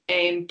time,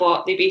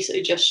 but they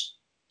basically just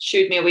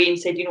shooed me away and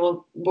said,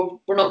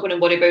 we're not going to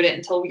worry about it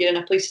until you're in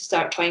a place to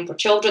start trying for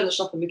children. There's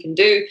nothing we can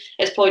do.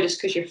 It's probably just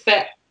because you're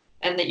fit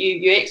and that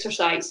you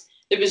exercise.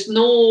 There was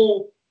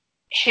no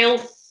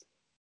health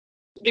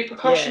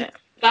repercussion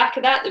back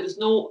of that. There was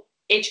no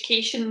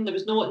education. There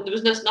was nothing.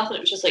 It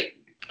was just like.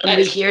 And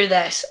we hear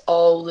this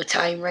all the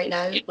time right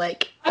now,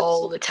 like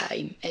all the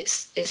time.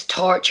 It's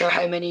torture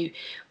how many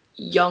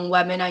young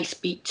women I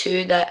speak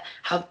to that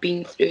have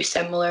been through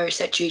similar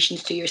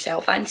situations to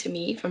yourself and to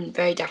me from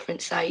very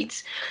different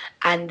sides.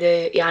 And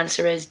the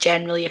answer is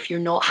generally, if you're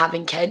not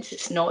having kids,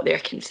 it's not their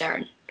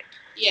concern.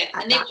 Yeah,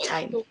 and they want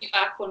to put me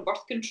back on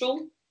birth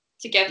control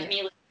to give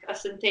me like a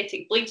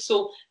synthetic bleed.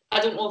 So I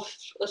don't know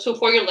so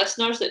for your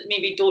listeners that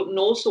maybe don't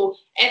know, so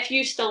if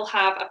you still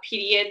have a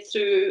period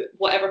through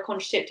whatever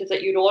contraceptive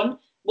that you're on,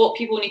 what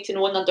people need to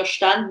know and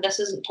understand, and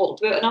this isn't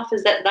talked about enough,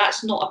 is that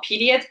that's not a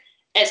period.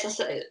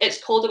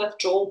 It's called a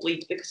withdrawal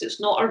bleed because it's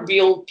not a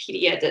real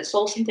period. It's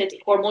all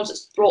synthetic hormones.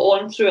 It's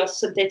brought on through a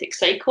synthetic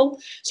cycle.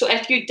 So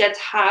if you did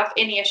have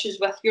any issues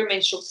with your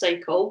menstrual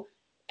cycle,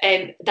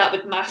 that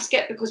would mask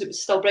it because it would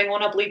still bring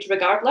on a bleed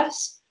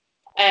regardless.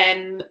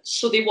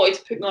 So they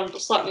wanted to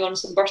slap me on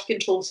some birth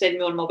control, send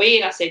me on my way,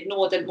 and I said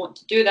no, I didn't want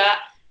to do that.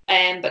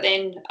 But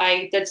then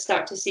I did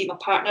start to see my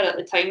partner at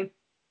the time,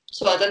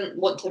 so I didn't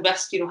want to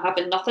risk,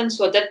 having nothing.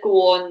 So I did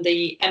go on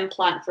the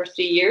implant for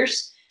 3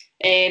 years.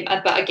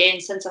 But again,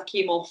 since I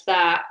came off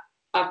that,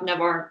 I've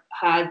never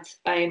had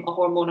a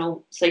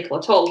hormonal cycle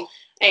at all.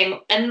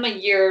 In my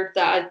year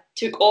that I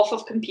took off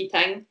of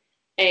competing,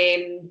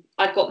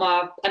 I got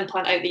my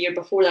implant out the year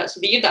before that. So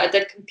the year that I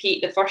did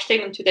compete the first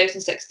time in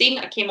 2016,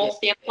 I came off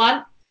the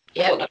implant.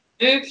 I got that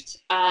removed,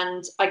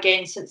 and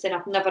again since then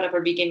I've never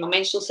ever regained my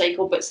menstrual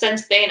cycle. But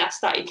since then I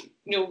started,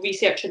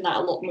 researching that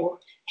a lot more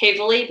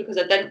heavily because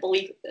I didn't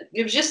believe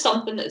it was just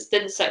something that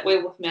didn't sit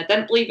well with me. I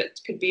didn't believe it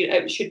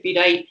should be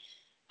right.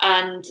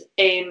 And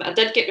I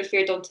did get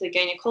referred on to the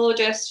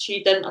gynecologist.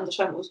 She didn't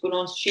understand what was going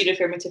on, so she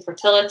referred me to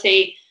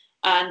fertility,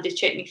 and they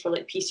checked me for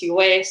like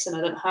PCOS, and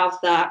I didn't have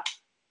that.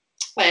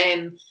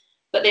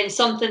 But then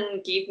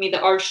something gave me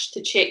the urge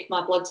to check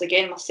my bloods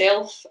again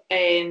myself,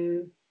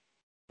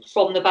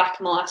 from the back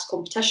of my last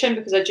competition,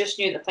 because I just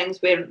knew that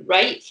things weren't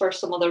right for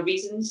some other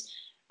reasons.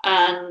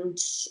 And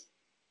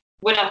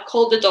when I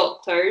called the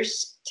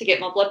doctors to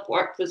get my blood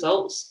work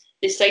results,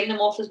 they signed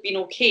them off as being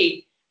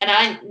okay.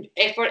 And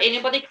for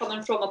anybody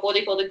coming from a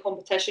bodybuilding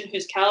competition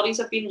whose calories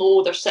have been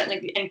low, they're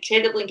sitting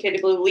incredibly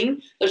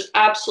lean, there's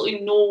absolutely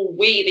no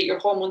way that your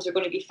hormones are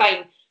going to be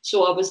fine.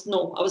 So I was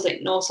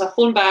like, no. So I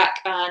phoned back,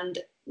 and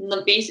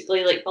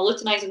basically, like, my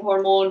luteinizing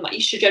hormone, my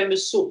estrogen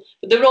was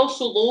but they were all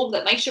so low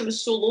that my estrogen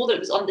was so low that it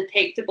was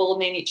undetectable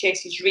in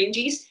NHS's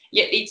ranges,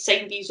 yet they'd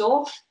signed these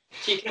off.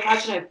 So you can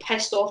imagine how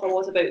pissed off I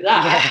was about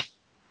that,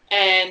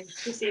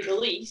 to say the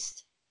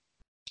least.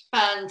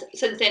 And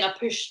since then, I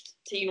pushed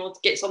to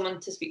get someone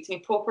to speak to me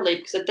properly,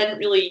 because I didn't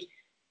really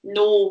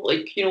know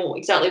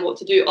exactly what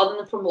to do other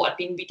than from what I'd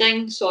been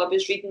reading. So I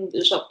was reading,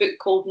 there's a book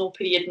called No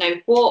Period Now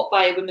What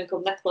by a woman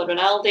called Nicola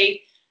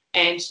Rinaldi.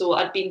 And so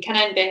I'd been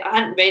I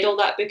hadn't read all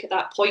that book at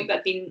that point, but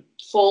I'd been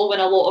following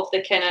a lot of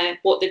the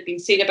what they'd been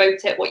saying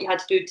about it, what you had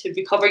to do to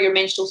recover your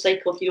menstrual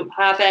cycle if you don't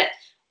have it,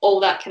 all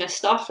that kind of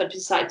stuff. I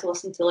decided to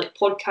listen to like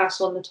podcasts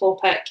on the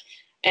topic.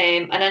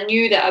 And I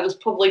knew that I was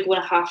probably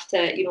going to have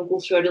to, go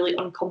through a really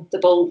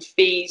uncomfortable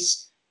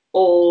phase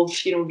of,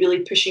 really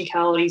pushing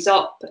calories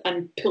up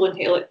and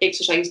pulling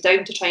exercise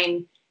down to try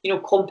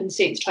and,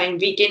 compensate, to try and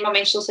regain my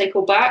menstrual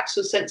cycle back.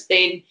 So since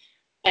then,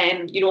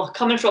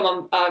 coming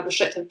from a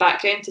restrictive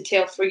background,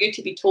 for you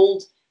to be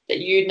told that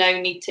you now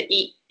need to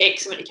eat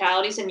X amount of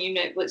calories, and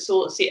let's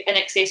say in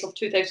excess of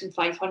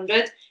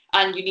 2,500,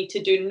 and you need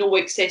to do no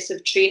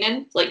excessive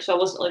training. So I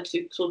wasn't allowed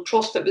to. So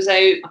CrossFit was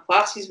out, my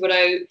classes were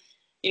out.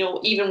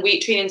 Even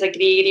weight training is a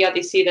grey area.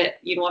 They say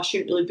that I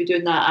shouldn't really be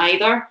doing that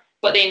either.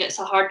 But then it's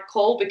a hard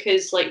call,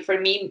 because for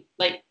me,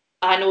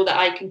 I know that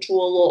I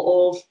control a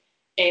lot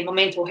of my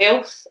mental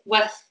health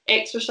with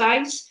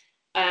exercise.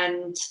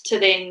 And to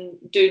then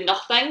do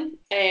nothing,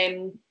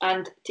 and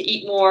to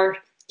eat more,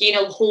 gain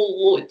a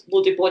whole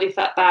load of body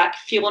fat back,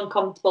 feel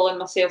uncomfortable in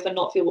myself, and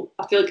I feel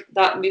like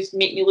that make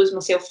me lose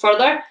myself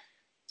further.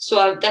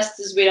 So this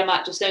is where I'm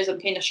at just now, is I'm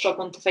kind of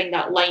struggling to find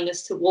that line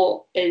as to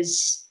what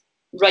is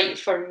right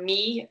for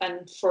me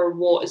and for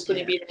what is going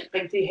to be the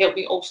thing to help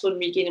me also in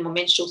regaining my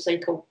menstrual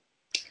cycle.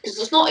 Because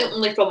it's not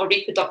only from a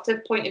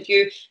reproductive point of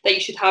view that you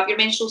should have your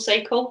menstrual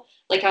cycle.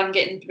 I'm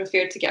getting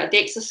referred to get a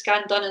DEXA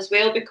scan done as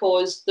well,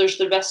 because there's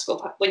the risk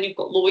of, when you've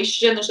got low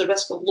estrogen, there's a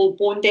risk of low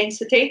bone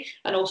density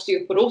and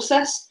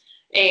osteoporosis.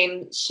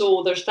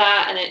 So there's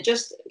that, and it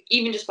just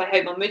by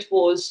how my mood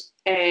was,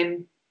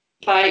 with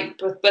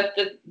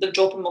the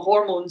drop in my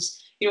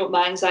hormones,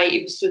 my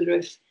anxiety was through the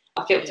roof.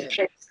 I felt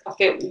depressed. I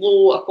felt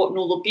low. I've got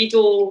no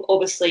libido.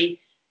 Obviously,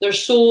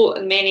 there's so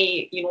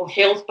many,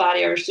 health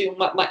barriers.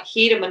 My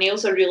hair and my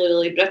nails are really,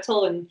 really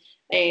brittle, and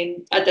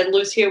I did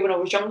lose hair when I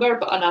was younger,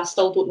 and I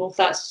still don't know if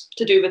that's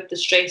to do with the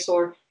stress,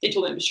 or they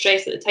told me it was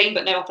stress at the time,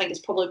 but now I think it's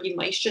probably been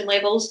my estrogen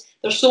levels.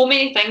 There's so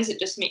many things that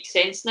just make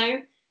sense now,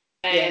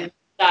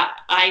 that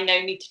I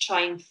now need to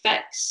try and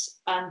fix,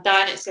 and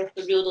that in itself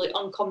is a really, really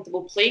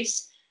uncomfortable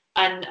place.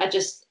 And I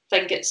just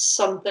think it's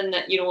something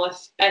that,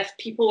 if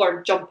people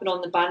are jumping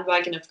on the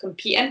bandwagon of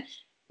competing,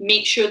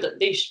 make sure that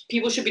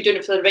people should be doing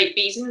it for the right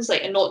reasons,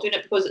 and not doing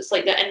it because it's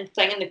the in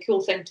thing and the cool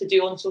thing to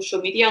do on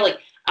social media.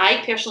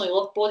 I personally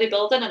love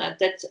bodybuilding, and I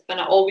did,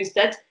 and I always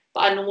did, but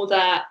I know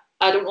that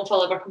I don't know if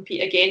I'll ever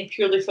compete again,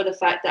 purely for the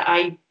fact that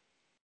I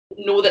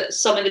know that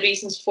some of the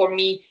reasons for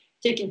me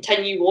to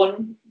continue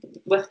on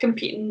with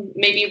competing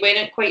maybe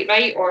weren't quite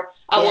right, or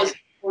I was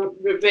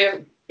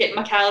getting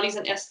my calories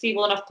into a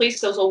stable enough place,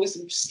 because I was always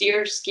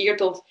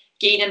scared of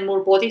gaining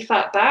more body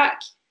fat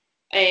back.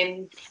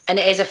 And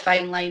it is a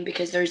fine line,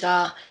 because there's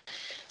a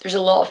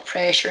lot of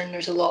pressure, and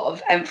there's a lot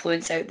of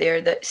influence out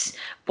there that's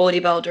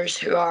bodybuilders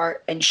who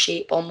are in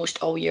shape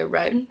almost all year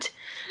round.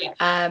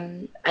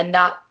 And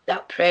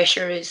that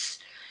pressure is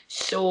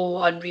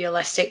so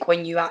unrealistic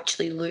when you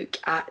actually look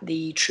at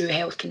the true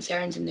health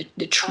concerns and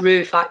the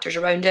true factors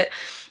around it.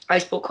 I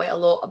spoke quite a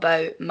lot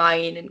about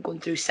mine and going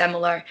through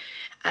similar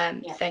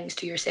things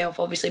to yourself.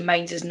 Obviously,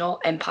 mine is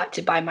not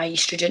impacted by my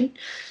estrogen,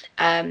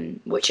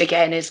 which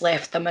again has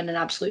left them in an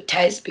absolute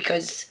tiz,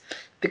 because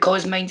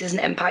mine isn't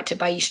impacted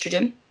by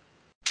estrogen.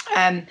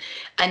 And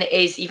it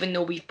is, even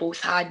though we've both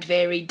had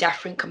very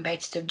different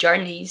competitive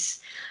journeys,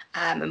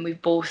 and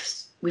we've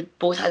both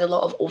had a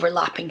lot of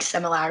overlapping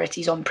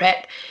similarities on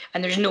prep,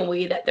 and there's no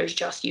way that there's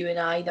just you and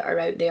I that are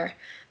out there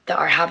that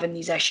are having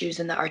these issues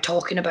and that are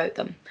talking about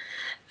them.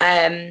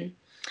 And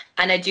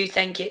I do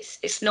think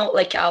it's not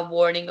like a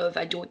warning of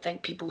I don't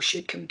think people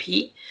should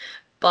compete,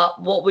 but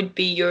what would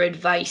be your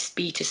advice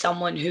be to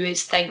someone who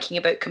is thinking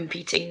about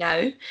competing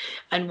now,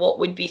 and what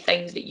would be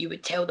things that you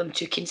would tell them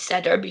to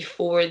consider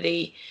before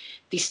they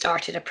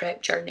started a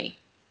prep journey?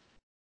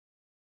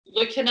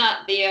 Looking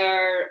at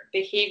their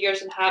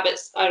behaviours and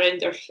habits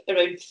around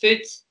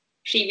food,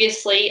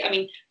 previously. I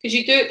mean, because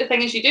the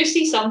thing is, you do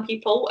see some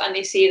people and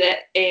they say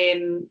that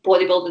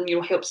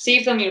bodybuilding, helps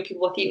save them,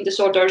 people with eating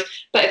disorders.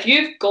 But if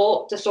you've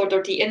got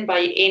disordered eating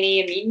by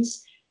any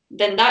means,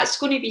 then that's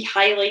going to be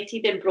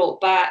highlighted and brought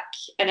back.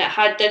 And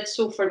it did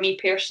so for me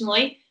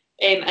personally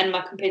in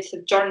my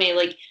competitive journey.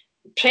 Like,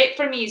 prep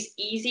for me is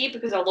easy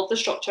because I love the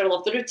structure, I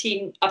love the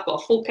routine, I've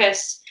got a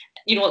focus.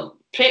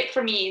 Prep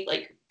for me,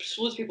 like,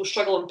 loads of people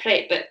struggle in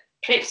prep, but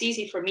prep's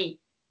easy for me.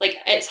 Like,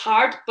 it's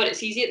hard, but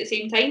it's easy at the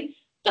same time.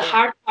 The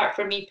hard part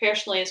for me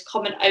personally is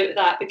coming out of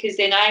that, because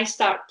then I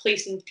start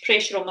placing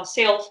pressure on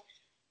myself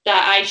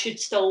that I should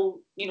still,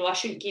 I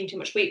shouldn't gain too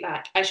much weight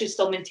back. I should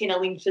still maintain a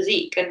lean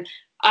physique. And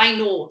I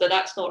know that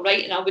that's not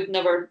right, and I would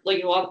never,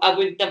 I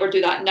would never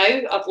do that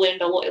now. I've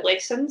learned a lot of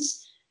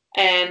lessons.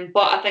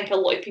 But I think a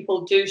lot of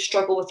people do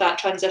struggle with that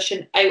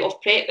transition out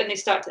of prep, and they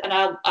start to,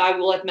 and I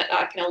will admit that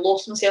I kind of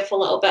lost myself a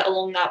little bit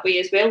along that way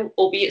as well,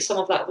 albeit some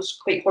of that was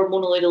quite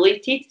hormonally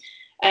related.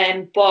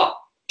 But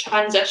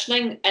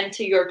transitioning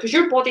into because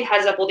your body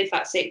has a body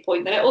fat set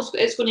point that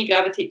it's going to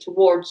gravitate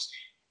towards,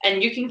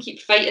 and you can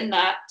keep fighting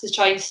that to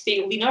try and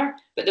stay leaner,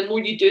 but the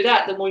more you do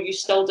that, the more you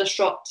still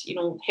disrupt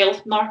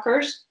health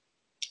markers.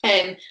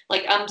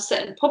 Like, I'm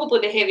sitting probably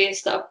the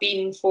heaviest that I've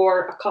been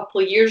for a couple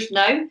of years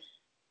now,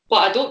 but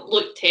I don't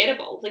look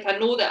terrible. Like, I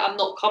know that I'm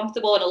not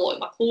comfortable in a lot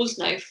of my clothes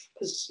now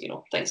because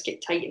things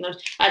get tight, and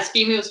as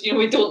females,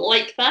 we don't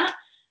like that.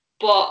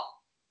 But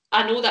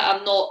I know that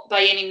I'm not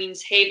by any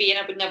means heavy, and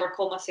I would never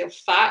call myself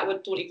fat. I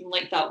don't even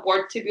like that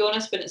word, to be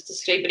honest, when it's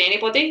describing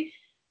anybody.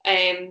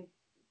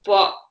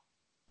 But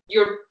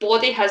your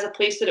body has a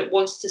place that it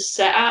wants to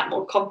sit at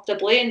more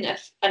comfortably, and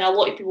a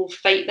lot of people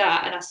fight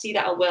that, and I see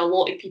that with a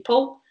lot of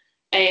people.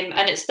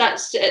 And it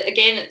starts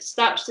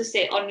to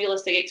set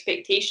unrealistic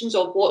expectations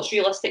of what's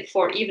realistic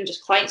for even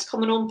just clients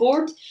coming on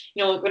board.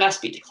 When I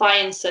speak to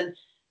clients and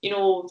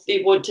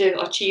they want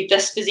to achieve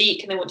this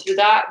physique and they want to do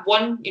that.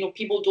 One,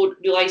 people don't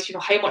realise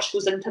how much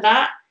goes into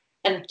that,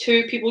 and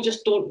two, people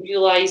just don't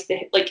realise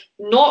that, like,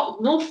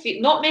 not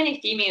many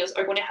females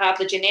are going to have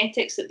the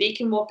genetics that they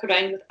can walk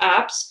around with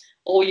abs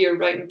all year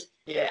round.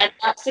 Yeah. And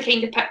that's the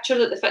kind of picture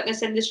that the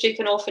fitness industry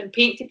can often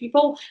paint to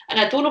people. And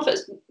I don't know if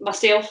it's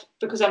myself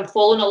because I'm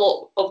following a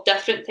lot of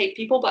different type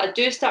people, but I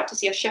do start to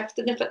see a shift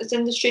in the fitness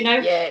industry now.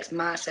 Yeah, it's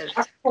massive.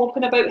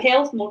 Talking about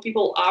health, more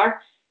people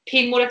are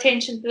paying more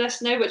attention to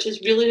this now, which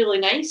is really, really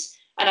nice.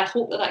 And I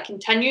hope that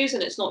continues,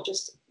 and it's not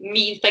just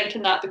me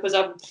thinking that because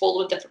I'm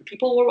following different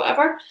people or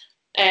whatever.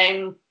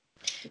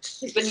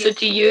 So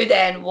do you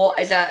then, what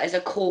as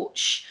a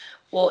coach,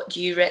 what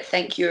do you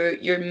think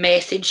your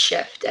message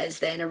shift is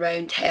then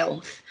around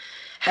health?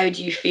 How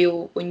do you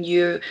feel when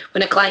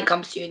a client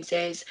comes to you and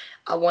says,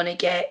 I want to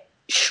get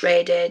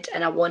shredded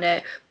and I want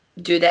to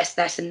do this,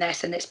 this and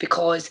this, and it's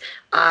because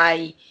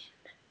I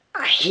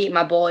hate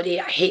my body,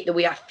 I hate the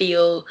way I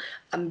feel,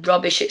 I'm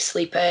rubbish at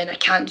sleeping, I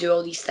can't do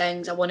all these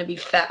things, I want to be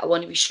fit, I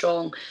want to be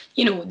strong,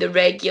 the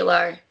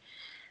regular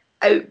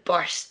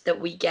outbursts that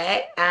we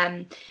get.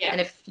 And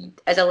if,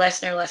 as a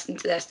listener listening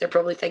to this, they're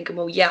probably thinking,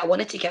 well, yeah, I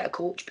wanted to get a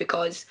coach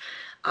because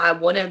I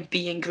want to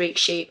be in great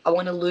shape, I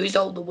want to lose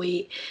all the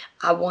weight,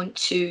 I want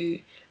to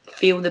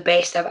feel the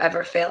best I've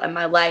ever felt in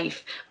my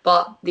life,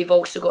 but they've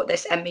also got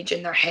this image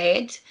in their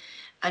head.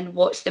 And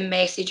what's the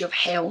message of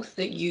health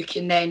that you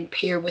can then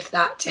pair with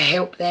that to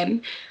help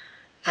them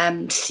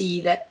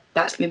see that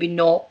that's maybe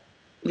not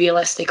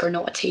realistic or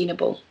not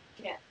attainable?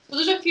 Yeah. So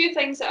there's a few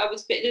things that I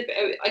was spitting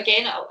about.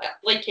 Again,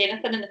 like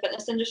anything in the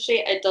fitness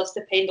industry, it does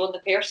depend on the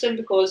person,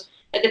 because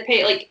it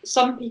depends. Like,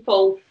 some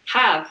people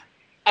have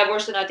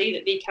hours in a day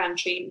that they can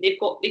train. They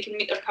can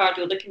meet their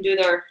cardio, they can do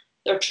their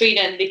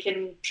training, they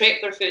can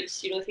prep their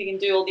foods, they can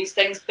do all these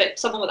things, but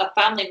someone with a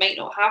family might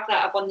not have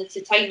that abundance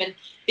of time, and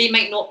they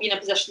might not be in a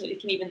position that they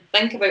can even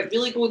think about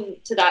really going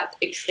to that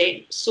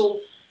extent. So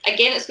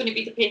again, it's going to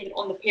be dependent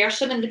on the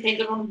person and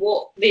dependent on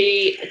what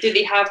they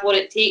have what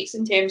it takes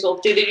in terms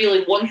of, do they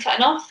really want it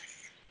enough,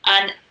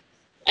 and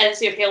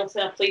is their health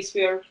in a place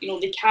where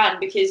they can,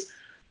 because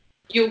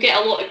you'll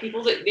get a lot of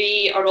people that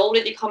they are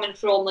already coming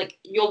from, like,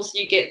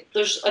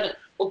 there's an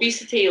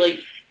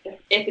obesity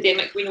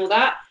epidemic, we know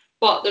that.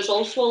 But there's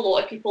also a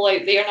lot of people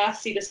out there, and I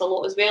see this a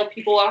lot as well,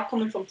 people are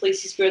coming from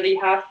places where they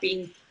have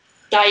been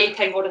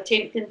dieting or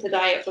attempting to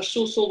diet for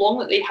so long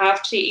that they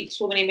have created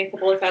so many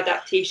metabolic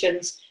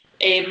adaptations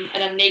in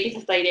a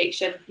negative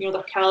direction.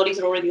 Their calories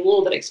are already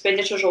low, their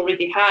expenditure is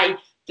already high,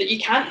 that you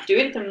can't do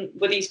anything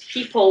with these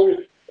people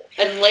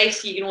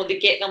unless they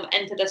get them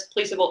into this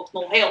place of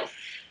optimal health.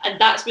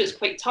 And that's where it's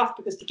quite tough,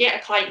 because to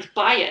get a client's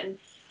buy-in,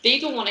 they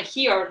don't want to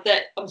hear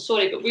that, I'm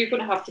sorry, but we're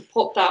going to have to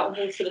pop that on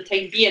hold for the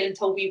time being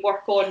until we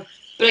work on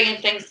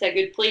bringing things to a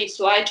good place.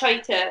 So I try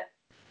to,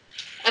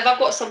 if I've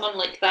got someone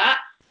like that,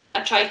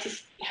 I try to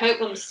help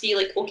them see,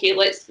 like, okay,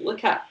 let's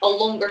look at a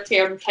longer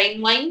term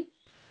timeline,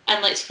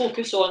 and let's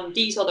focus on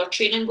these other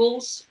training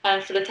goals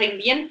for the time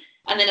being.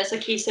 And then it's a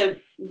case of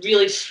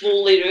really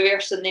slowly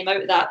reversing them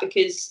out of that,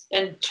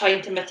 and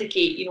trying to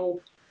mitigate,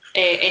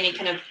 any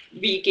kind of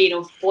regain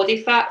of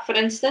body fat, for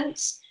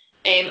instance.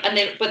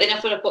 But then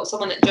if I've got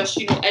someone that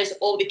just, is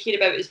all they care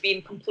about is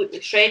being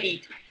completely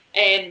shredded,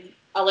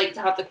 I like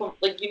to have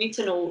you need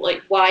to know,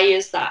 like, why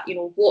is that?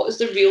 What is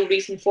the real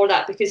reason for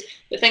that? Because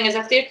the thing is,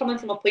 if they're coming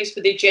from a place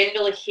where they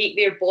generally hate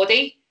their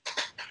body,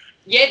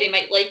 yeah, they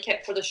might like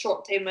it for the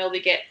short time while they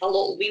get a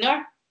lot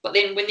leaner, but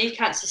then when they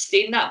can't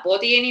sustain that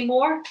body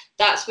anymore,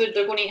 that's where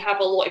they're going to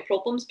have a lot of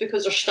problems,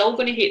 because they're still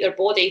going to hate their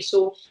body.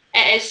 So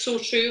it is so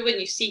true when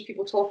you see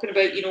people talking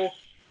about,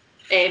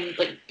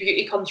 like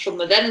beauty comes from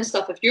within and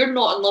stuff. If you're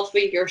not in love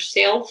with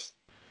yourself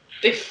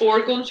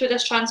before going through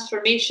this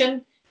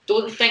transformation,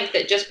 don't think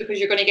that just because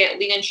you're going to get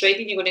lean and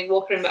shredded, you're going to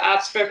walk around with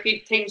abs for a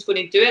period of time is going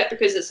to do it,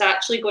 because it's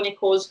actually going to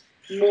cause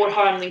more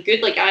harm than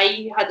good. Like,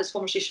 I had this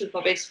conversation with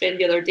my best friend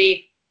the other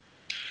day,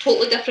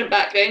 totally different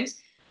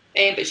backgrounds,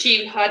 but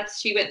she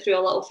went through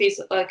a little phase,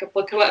 like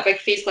quite a big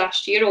phase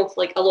last year of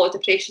like a lot of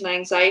depression and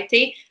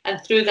anxiety, and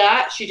through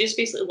that she just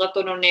basically lived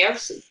on her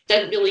nerves,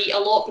 didn't really eat a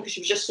lot because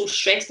she was just so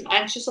stressed and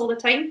anxious all the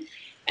time,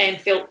 and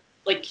felt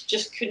like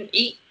just couldn't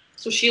eat.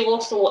 So she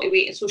lost a lot of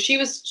weight, and she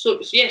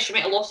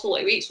might have lost a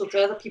lot of weight. So for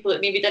other people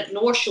that maybe didn't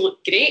know her, she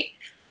looked great,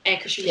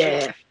 because she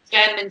was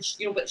gym, and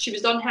but she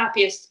was the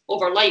unhappiest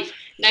of her life.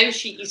 Now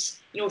she's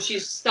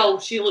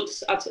she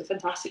looks absolutely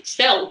fantastic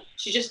still.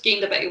 She just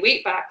gained a bit of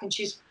weight back, and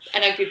she's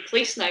in a good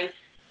place now.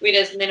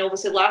 Whereas, and then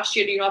obviously last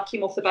year, I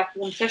came off the back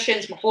of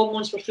nutritions, my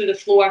hormones were through the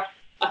floor.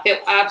 I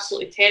felt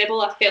absolutely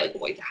terrible. I felt like I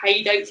wanted to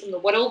hide out from the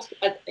world.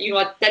 I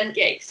didn't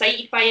get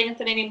excited by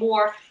anything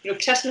anymore.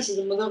 Christmas is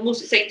the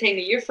most exciting time of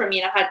the year for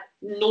me, and I had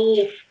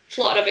no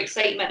flutter of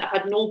excitement. I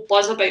had no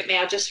buzz about me.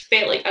 I just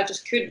felt like I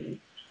just couldn't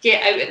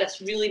get out of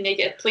this really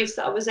negative place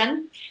that I was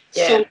in.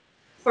 Yeah. So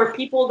for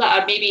people that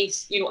are maybe,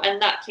 in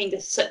that kind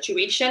of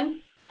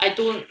situation, I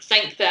don't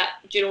think that,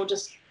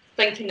 just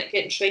thinking that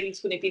getting shredded is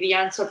going to be the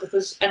answer,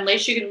 because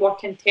unless you can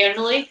work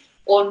internally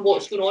on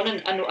what's going on,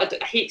 and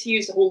I hate to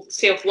use the whole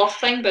self-love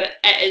thing, but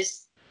it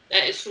is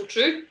so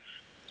true.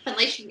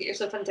 Unless you can get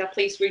yourself into a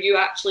place where you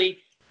actually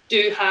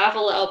do have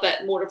a little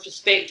bit more of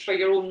respect for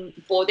your own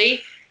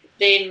body,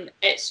 then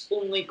it's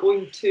only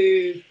going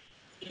to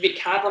wreak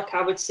havoc,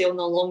 I would say, on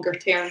the longer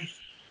term.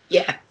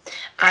 Yeah,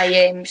 I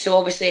am. So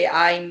obviously,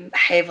 I'm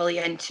heavily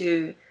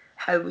into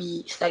how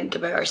we think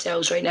about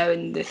ourselves right now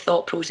and the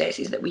thought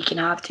processes that we can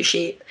have to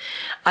shape.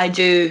 I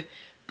do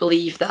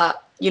believe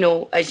that,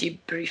 as you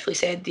briefly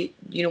said,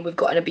 we've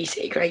got an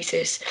obesity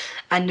crisis,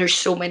 and there's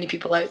so many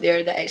people out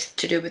there that it's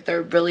to do with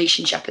their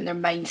relationship and their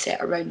mindset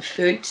around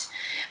food,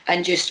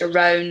 and just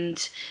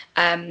around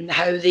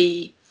how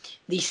they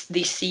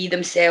see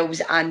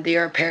themselves and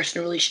their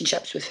personal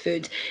relationships with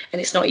food.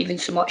 And it's not even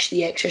so much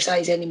the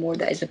exercise anymore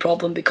that is the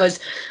problem, because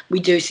we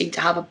do seem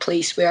to have a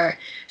place where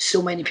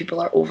so many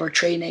people are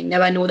overtraining.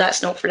 Now, I know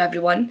that's not for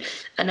everyone,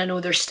 and I know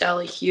there's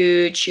still a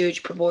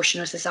huge proportion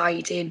of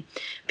society and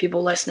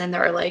people listening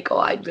that are like, oh,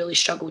 I'd really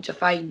struggle to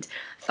find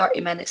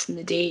 30 minutes in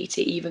the day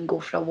to even go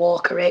for a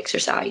walk or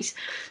exercise.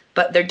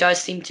 But there does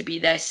seem to be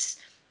this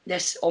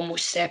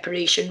almost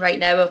separation right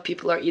now of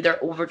people are either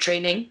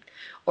overtraining,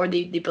 or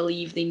they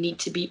believe they need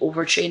to be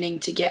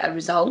overtraining to get a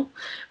result,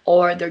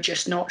 or they're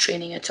just not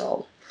training at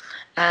all.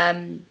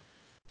 And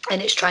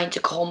it's trying to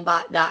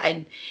combat that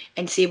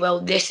and say, well,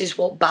 this is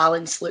what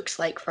balance looks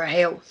like for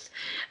health.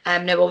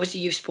 Now, obviously,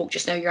 you spoke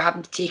just now, you're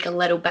having to take a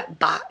little bit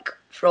back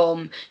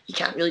from, you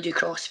can't really do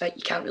CrossFit,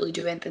 you can't really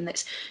do anything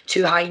that's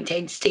too high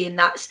intensity, and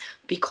that's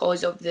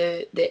because of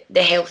the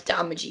health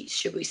damages,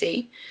 should we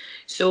say.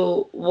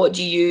 So what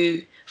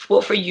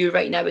for you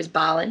right now is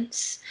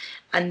balance?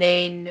 And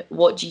then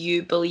what do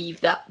you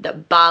believe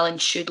that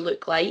balance should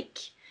look like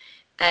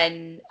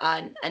in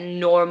a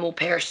normal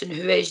person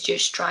who is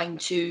just trying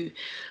to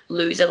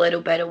lose a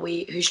little bit of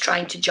weight, who's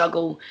trying to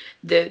juggle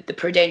the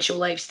prudential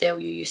lifestyle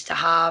you used to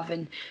have,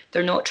 and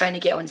they're not trying to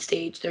get on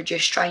stage, they're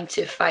just trying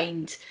to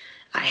find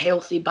a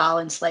healthy,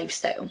 balanced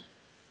lifestyle?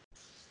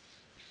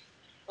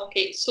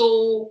 Okay,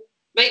 so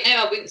right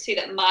now I wouldn't say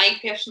that my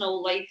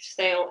personal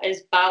lifestyle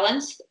is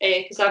balanced,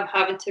 because I'm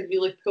having to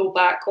really pull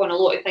back on a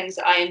lot of things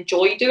that I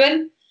enjoy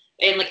doing.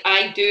 And like,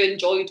 I do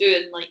enjoy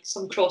doing like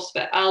some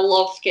CrossFit. I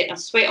love getting a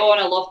sweat on.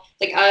 I love,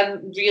 like,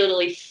 I'm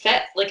really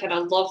fit, like, and I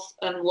love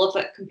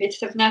that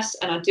competitiveness.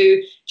 And I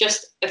do,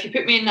 just, if you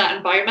put me in that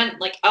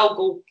environment, like, I'll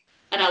go,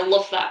 and I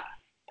love that.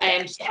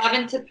 So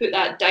having to put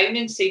that down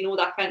and say no,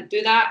 that I can't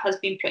do that has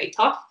been pretty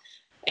tough.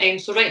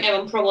 So right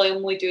now I'm probably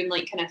only doing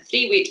like kind of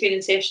 3 weight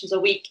training sessions a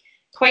week,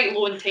 quite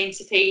low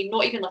intensity,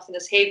 not even lifting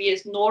as heavy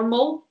as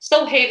normal.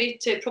 Still heavy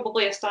to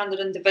probably a standard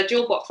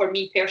individual, but for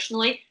me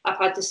personally, I've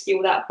had to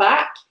scale that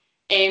back.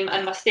 And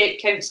my step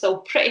count's still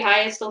pretty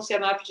high. I still say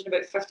I'm averaging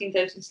about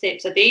 15,000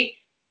 steps a day.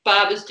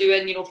 But I was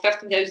doing,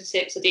 15,000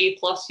 steps a day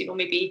plus,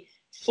 maybe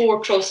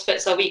 4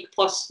 CrossFits a week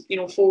plus,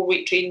 4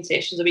 weight training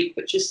sessions a week,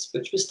 which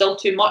was still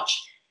too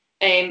much.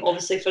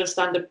 Obviously for a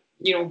standard,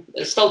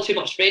 it's still too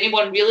much for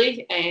anyone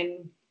really.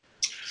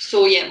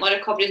 So yeah, my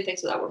recovery and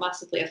things like that were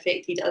massively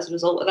affected as a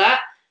result of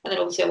that. And then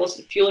obviously I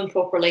wasn't fueling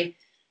properly.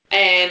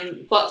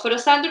 But for a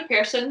standard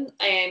person,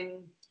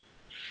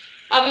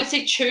 I would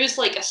say choose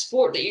like a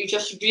sport that you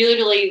just really,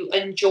 really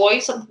enjoy,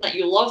 something that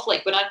you love.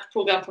 Like when I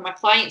program for my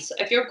clients,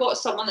 if you've got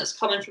someone that's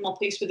coming from a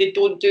place where they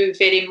don't do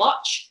very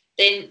much,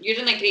 then you're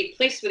in a great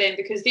place with them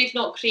because they've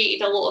not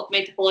created a lot of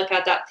metabolic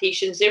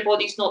adaptations. Their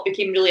body's not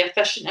become really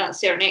efficient at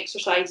certain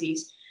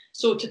exercises.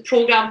 So to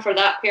program for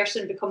that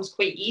person becomes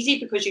quite easy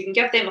because you can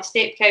give them a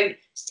step count,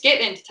 get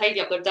them to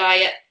tidy up their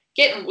diet,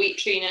 get them weight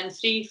training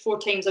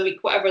 3-4 times a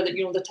week, whatever that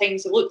the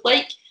times they look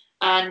like.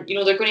 And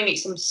they're going to make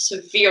some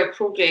severe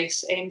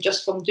progress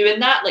just from doing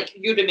that. Like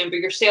you remember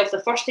yourself,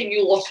 the first time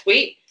you lost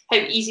weight, how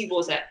easy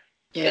was it?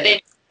 Yeah. But then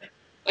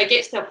it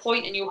gets to a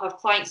point and you'll have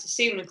clients the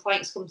same when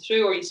clients come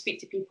through or you speak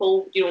to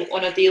people,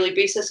 on a daily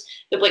basis.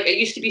 They're like, it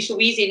used to be so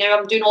easy. Now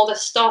I'm doing all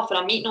this stuff and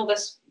I'm eating all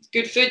this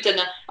good food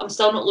and I'm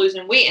still not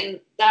losing weight.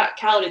 And that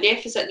calorie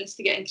deficit needs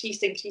to get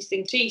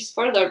increased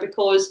further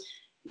because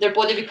their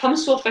body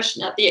becomes so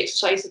efficient at the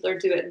exercise that they're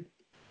doing.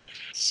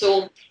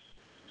 So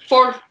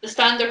for the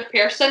standard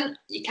person,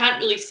 you can't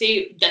really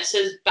say this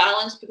is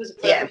balanced because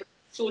it's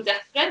so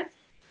different.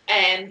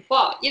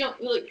 But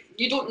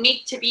you don't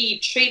need to be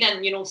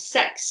training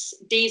 6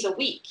 days a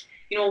week.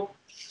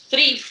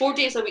 3-4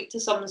 days a week to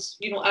someone's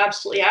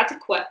absolutely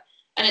adequate.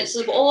 And it's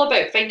all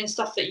about finding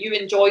stuff that you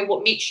enjoy,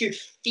 what makes you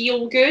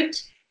feel good,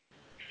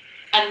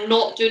 and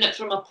not doing it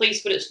from a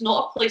place where it's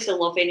not a place of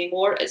love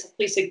anymore. It's a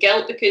place of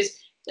guilt because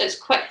it's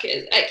quick.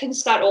 It can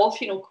start off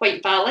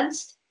quite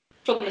balanced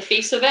from the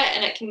face of it,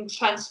 and it can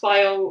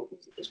transpire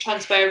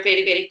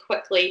very, very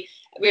quickly.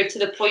 We're to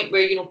the point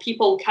where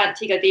people can't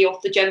take a day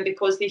off the gym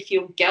because they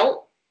feel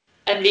guilt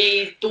and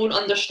they don't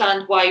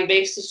understand why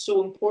rest is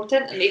so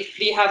important, and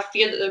they have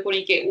fear that they're going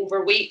to get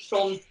overweight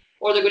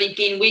or they're going to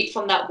gain weight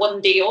from that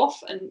one day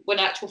off, and when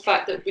actual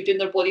fact that we're doing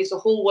their bodies a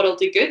whole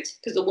world of good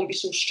because they won't be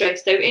so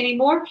stressed out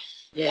anymore.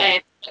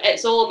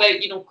 It's all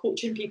about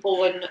coaching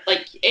people and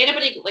like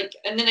anybody, like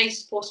in the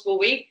nicest possible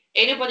way.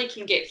 Anybody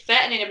can get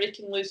fit and anybody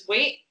can lose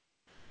weight.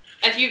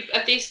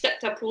 If they stick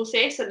to a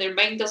process and their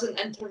mind doesn't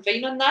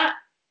intervene on that,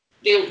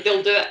 they'll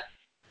do it.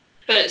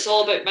 But it's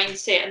all about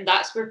mindset, and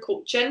that's where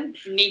coaching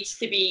needs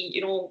to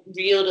be,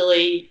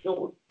 really,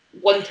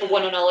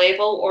 one-to-one on a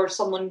level, or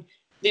someone,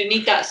 they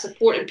need that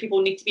support, and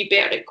people need to be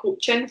better at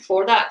coaching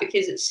for that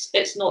because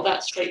it's not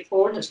that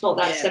straightforward and it's not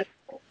that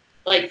simple.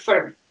 Like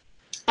for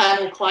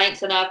animal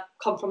clients, and I've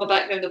come from a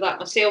background of that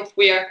myself,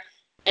 where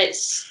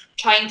it's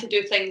trying to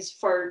do things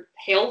for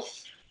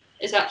health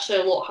is actually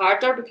a lot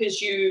harder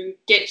because you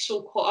get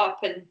so caught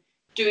up in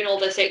doing all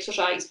this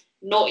exercise,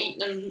 not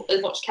eating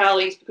as much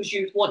calories because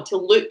you want to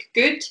look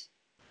good.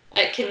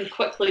 It can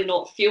quickly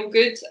not feel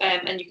good,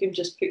 and you can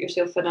just put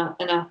yourself in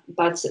a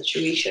bad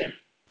situation.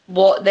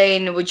 What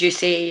then would you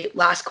say,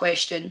 last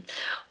question,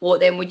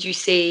 what then would you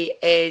say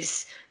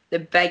is the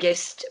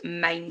biggest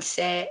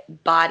mindset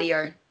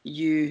barrier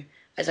you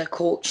as a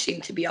coach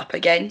seem to be up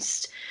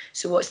against?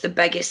 So what's the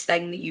biggest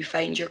thing that you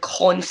find you're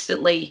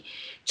constantly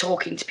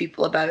talking to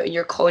people about and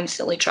you're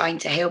constantly trying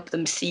to help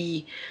them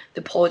see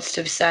the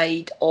positive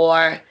side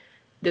or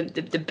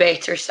the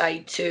better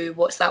side too?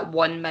 What's that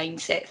one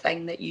mindset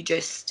thing that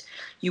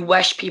you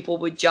wish people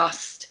would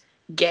just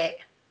get?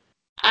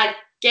 I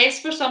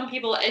guess for some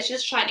people it's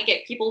just trying to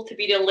get people to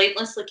be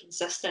relentlessly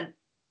consistent.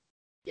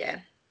 Yeah.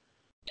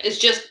 It's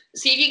just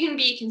see if you can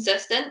be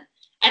consistent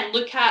and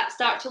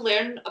start to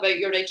learn about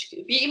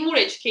be more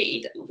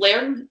educated,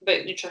 learn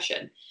about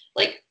nutrition.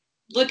 Like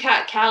look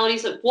at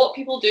calories. Like what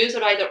people do is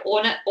they're either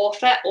on it,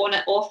 off it, on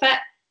it, off it.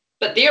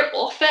 But their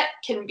off it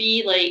can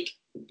be like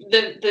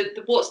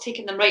the what's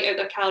taking them right out of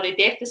their calorie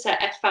deficit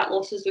if fat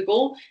loss is the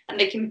goal, and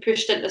they can be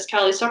pushed into this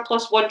calorie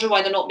surplus, wondering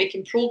why they're not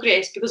making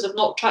progress because they've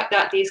not tracked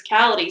that day's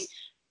calories.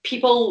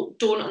 People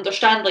don't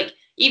understand, like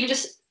even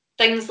just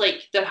things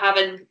like they're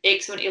having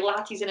X amount of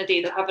lattes in a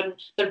day, they're having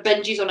their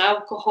binges on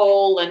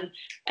alcohol and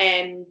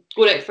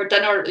going out for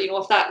dinner.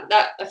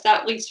 If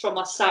that leads from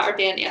a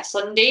Saturday into a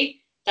Sunday,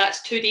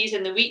 that's 2 days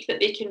in the week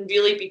that they can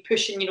really be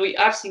pushing.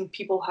 I've seen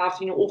people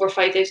have over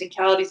 5,000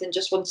 calories in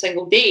just one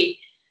single day.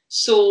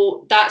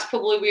 So that's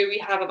probably where we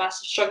have a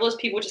massive struggle, is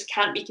people just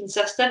can't be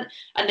consistent.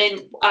 And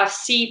then I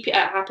see it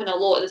happen a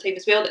lot of the time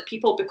as well, that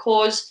people,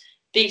 because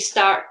they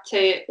start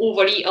to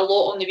overeat a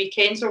lot on the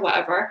weekends or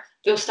whatever,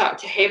 they'll start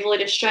to heavily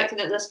restrict,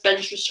 and it's this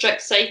binge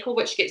restrict cycle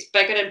which gets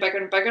bigger and bigger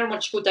and bigger, and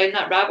once you go down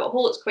that rabbit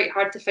hole it's quite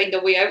hard to find a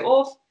way out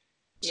of.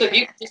 So if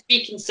you can just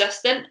be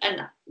consistent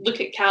and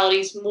look at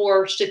calories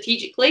more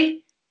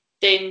strategically,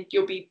 then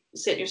you'll be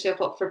setting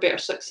yourself up for better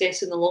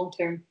success in the long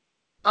term.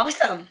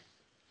 Awesome.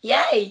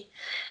 Yay.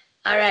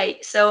 All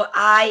right, so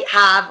I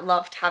have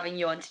loved having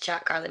you on to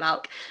chat, Carly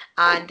Malk,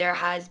 and there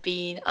has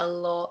been a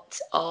lot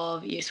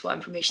of useful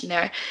information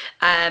there.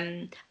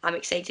 I'm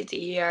excited to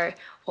hear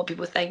what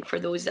people think for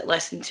those that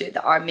listen to it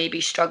that are maybe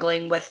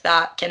struggling with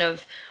that kind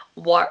of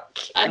work,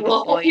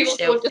 employed,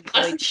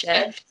 self-employed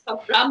shift.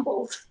 I've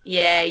rambled.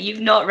 Yeah,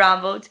 you've not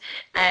rambled.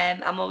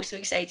 I'm also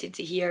excited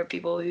to hear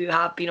people who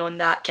have been on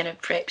that kind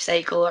of prep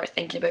cycle or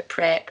thinking about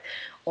prep,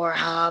 or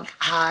have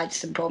had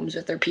some problems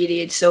with their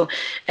period. So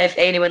if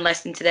anyone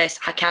listening to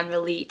this, I can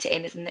relate to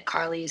anything that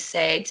Carly has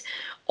said,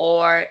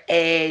 or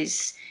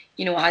is,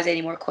 has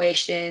any more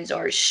questions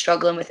or is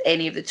struggling with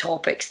any of the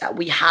topics that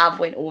we have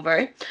went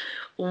over,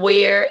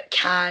 where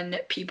can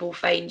people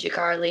find you,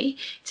 Carly,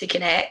 to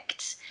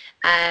connect?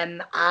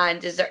 And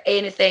is there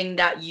anything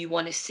that you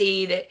want to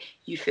say that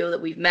you feel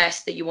that we've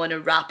missed, that you want to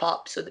wrap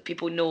up so that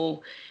people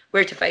know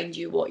where to find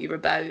you, what you're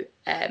about,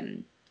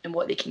 and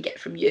what they can get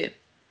from you?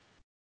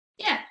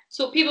 Yeah,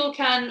 so people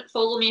can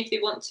follow me if they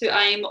want to.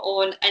 I'm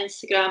on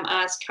Instagram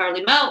as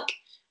Carly Malk,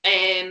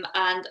 and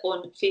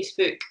on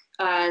Facebook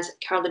as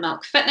Carly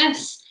Malk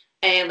Fitness.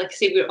 Like I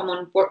say, I'm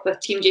on work with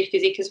Team J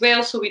Physique as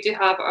well, so we do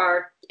have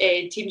our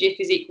Team J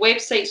Physique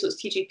website, so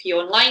it's TJP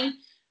Online,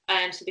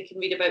 so they can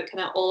read about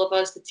kind of all of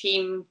us, the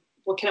team,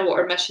 what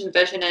our mission,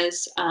 vision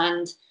is,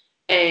 and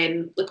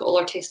look at all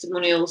our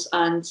testimonials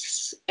and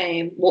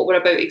what we're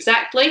about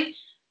exactly.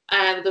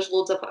 There's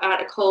loads of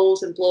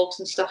articles and blogs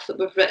and stuff that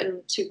we've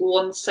written to go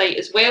on the site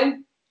as well.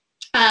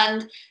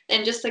 And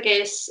then just, I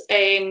guess,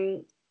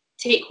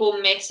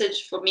 take-home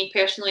message for me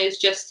personally is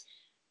just,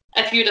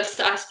 if you'd have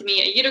asked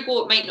me a year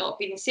ago, it might not have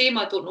been the same.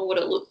 I don't know what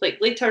it looked like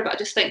later, but I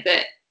just think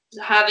that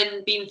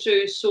having been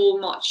through so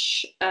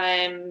much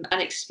and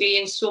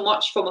experienced so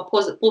much from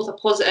both a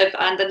positive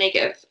and a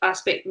negative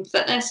aspect in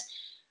fitness,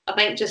 I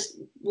think just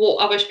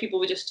what I wish people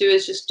would just do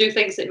is just do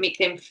things that make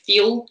them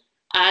feel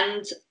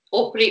and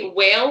operate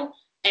well,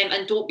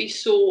 and don't be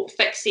so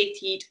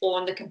fixated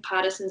on the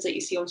comparisons that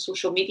you see on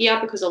social media,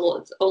 because a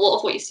lot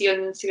of what you see on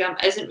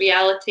Instagram isn't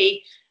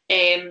reality.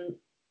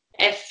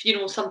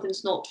 If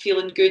something's not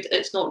feeling good,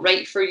 it's not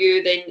right for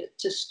you, then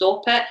to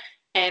stop it,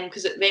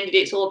 because at the end of the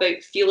day, it's all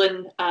about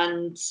feeling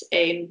and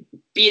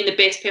being the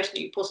best person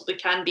that you possibly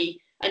can be,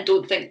 and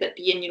don't think that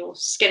being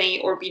skinny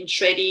or being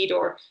shredded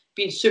or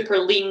being super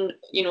lean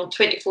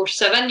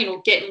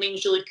 24/7, getting lean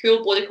is really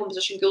cool, body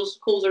composition goals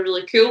are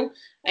really cool,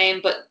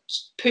 but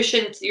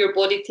pushing your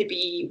body to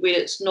be where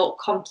it's not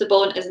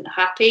comfortable and isn't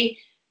happy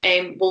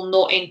will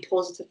not end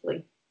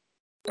positively.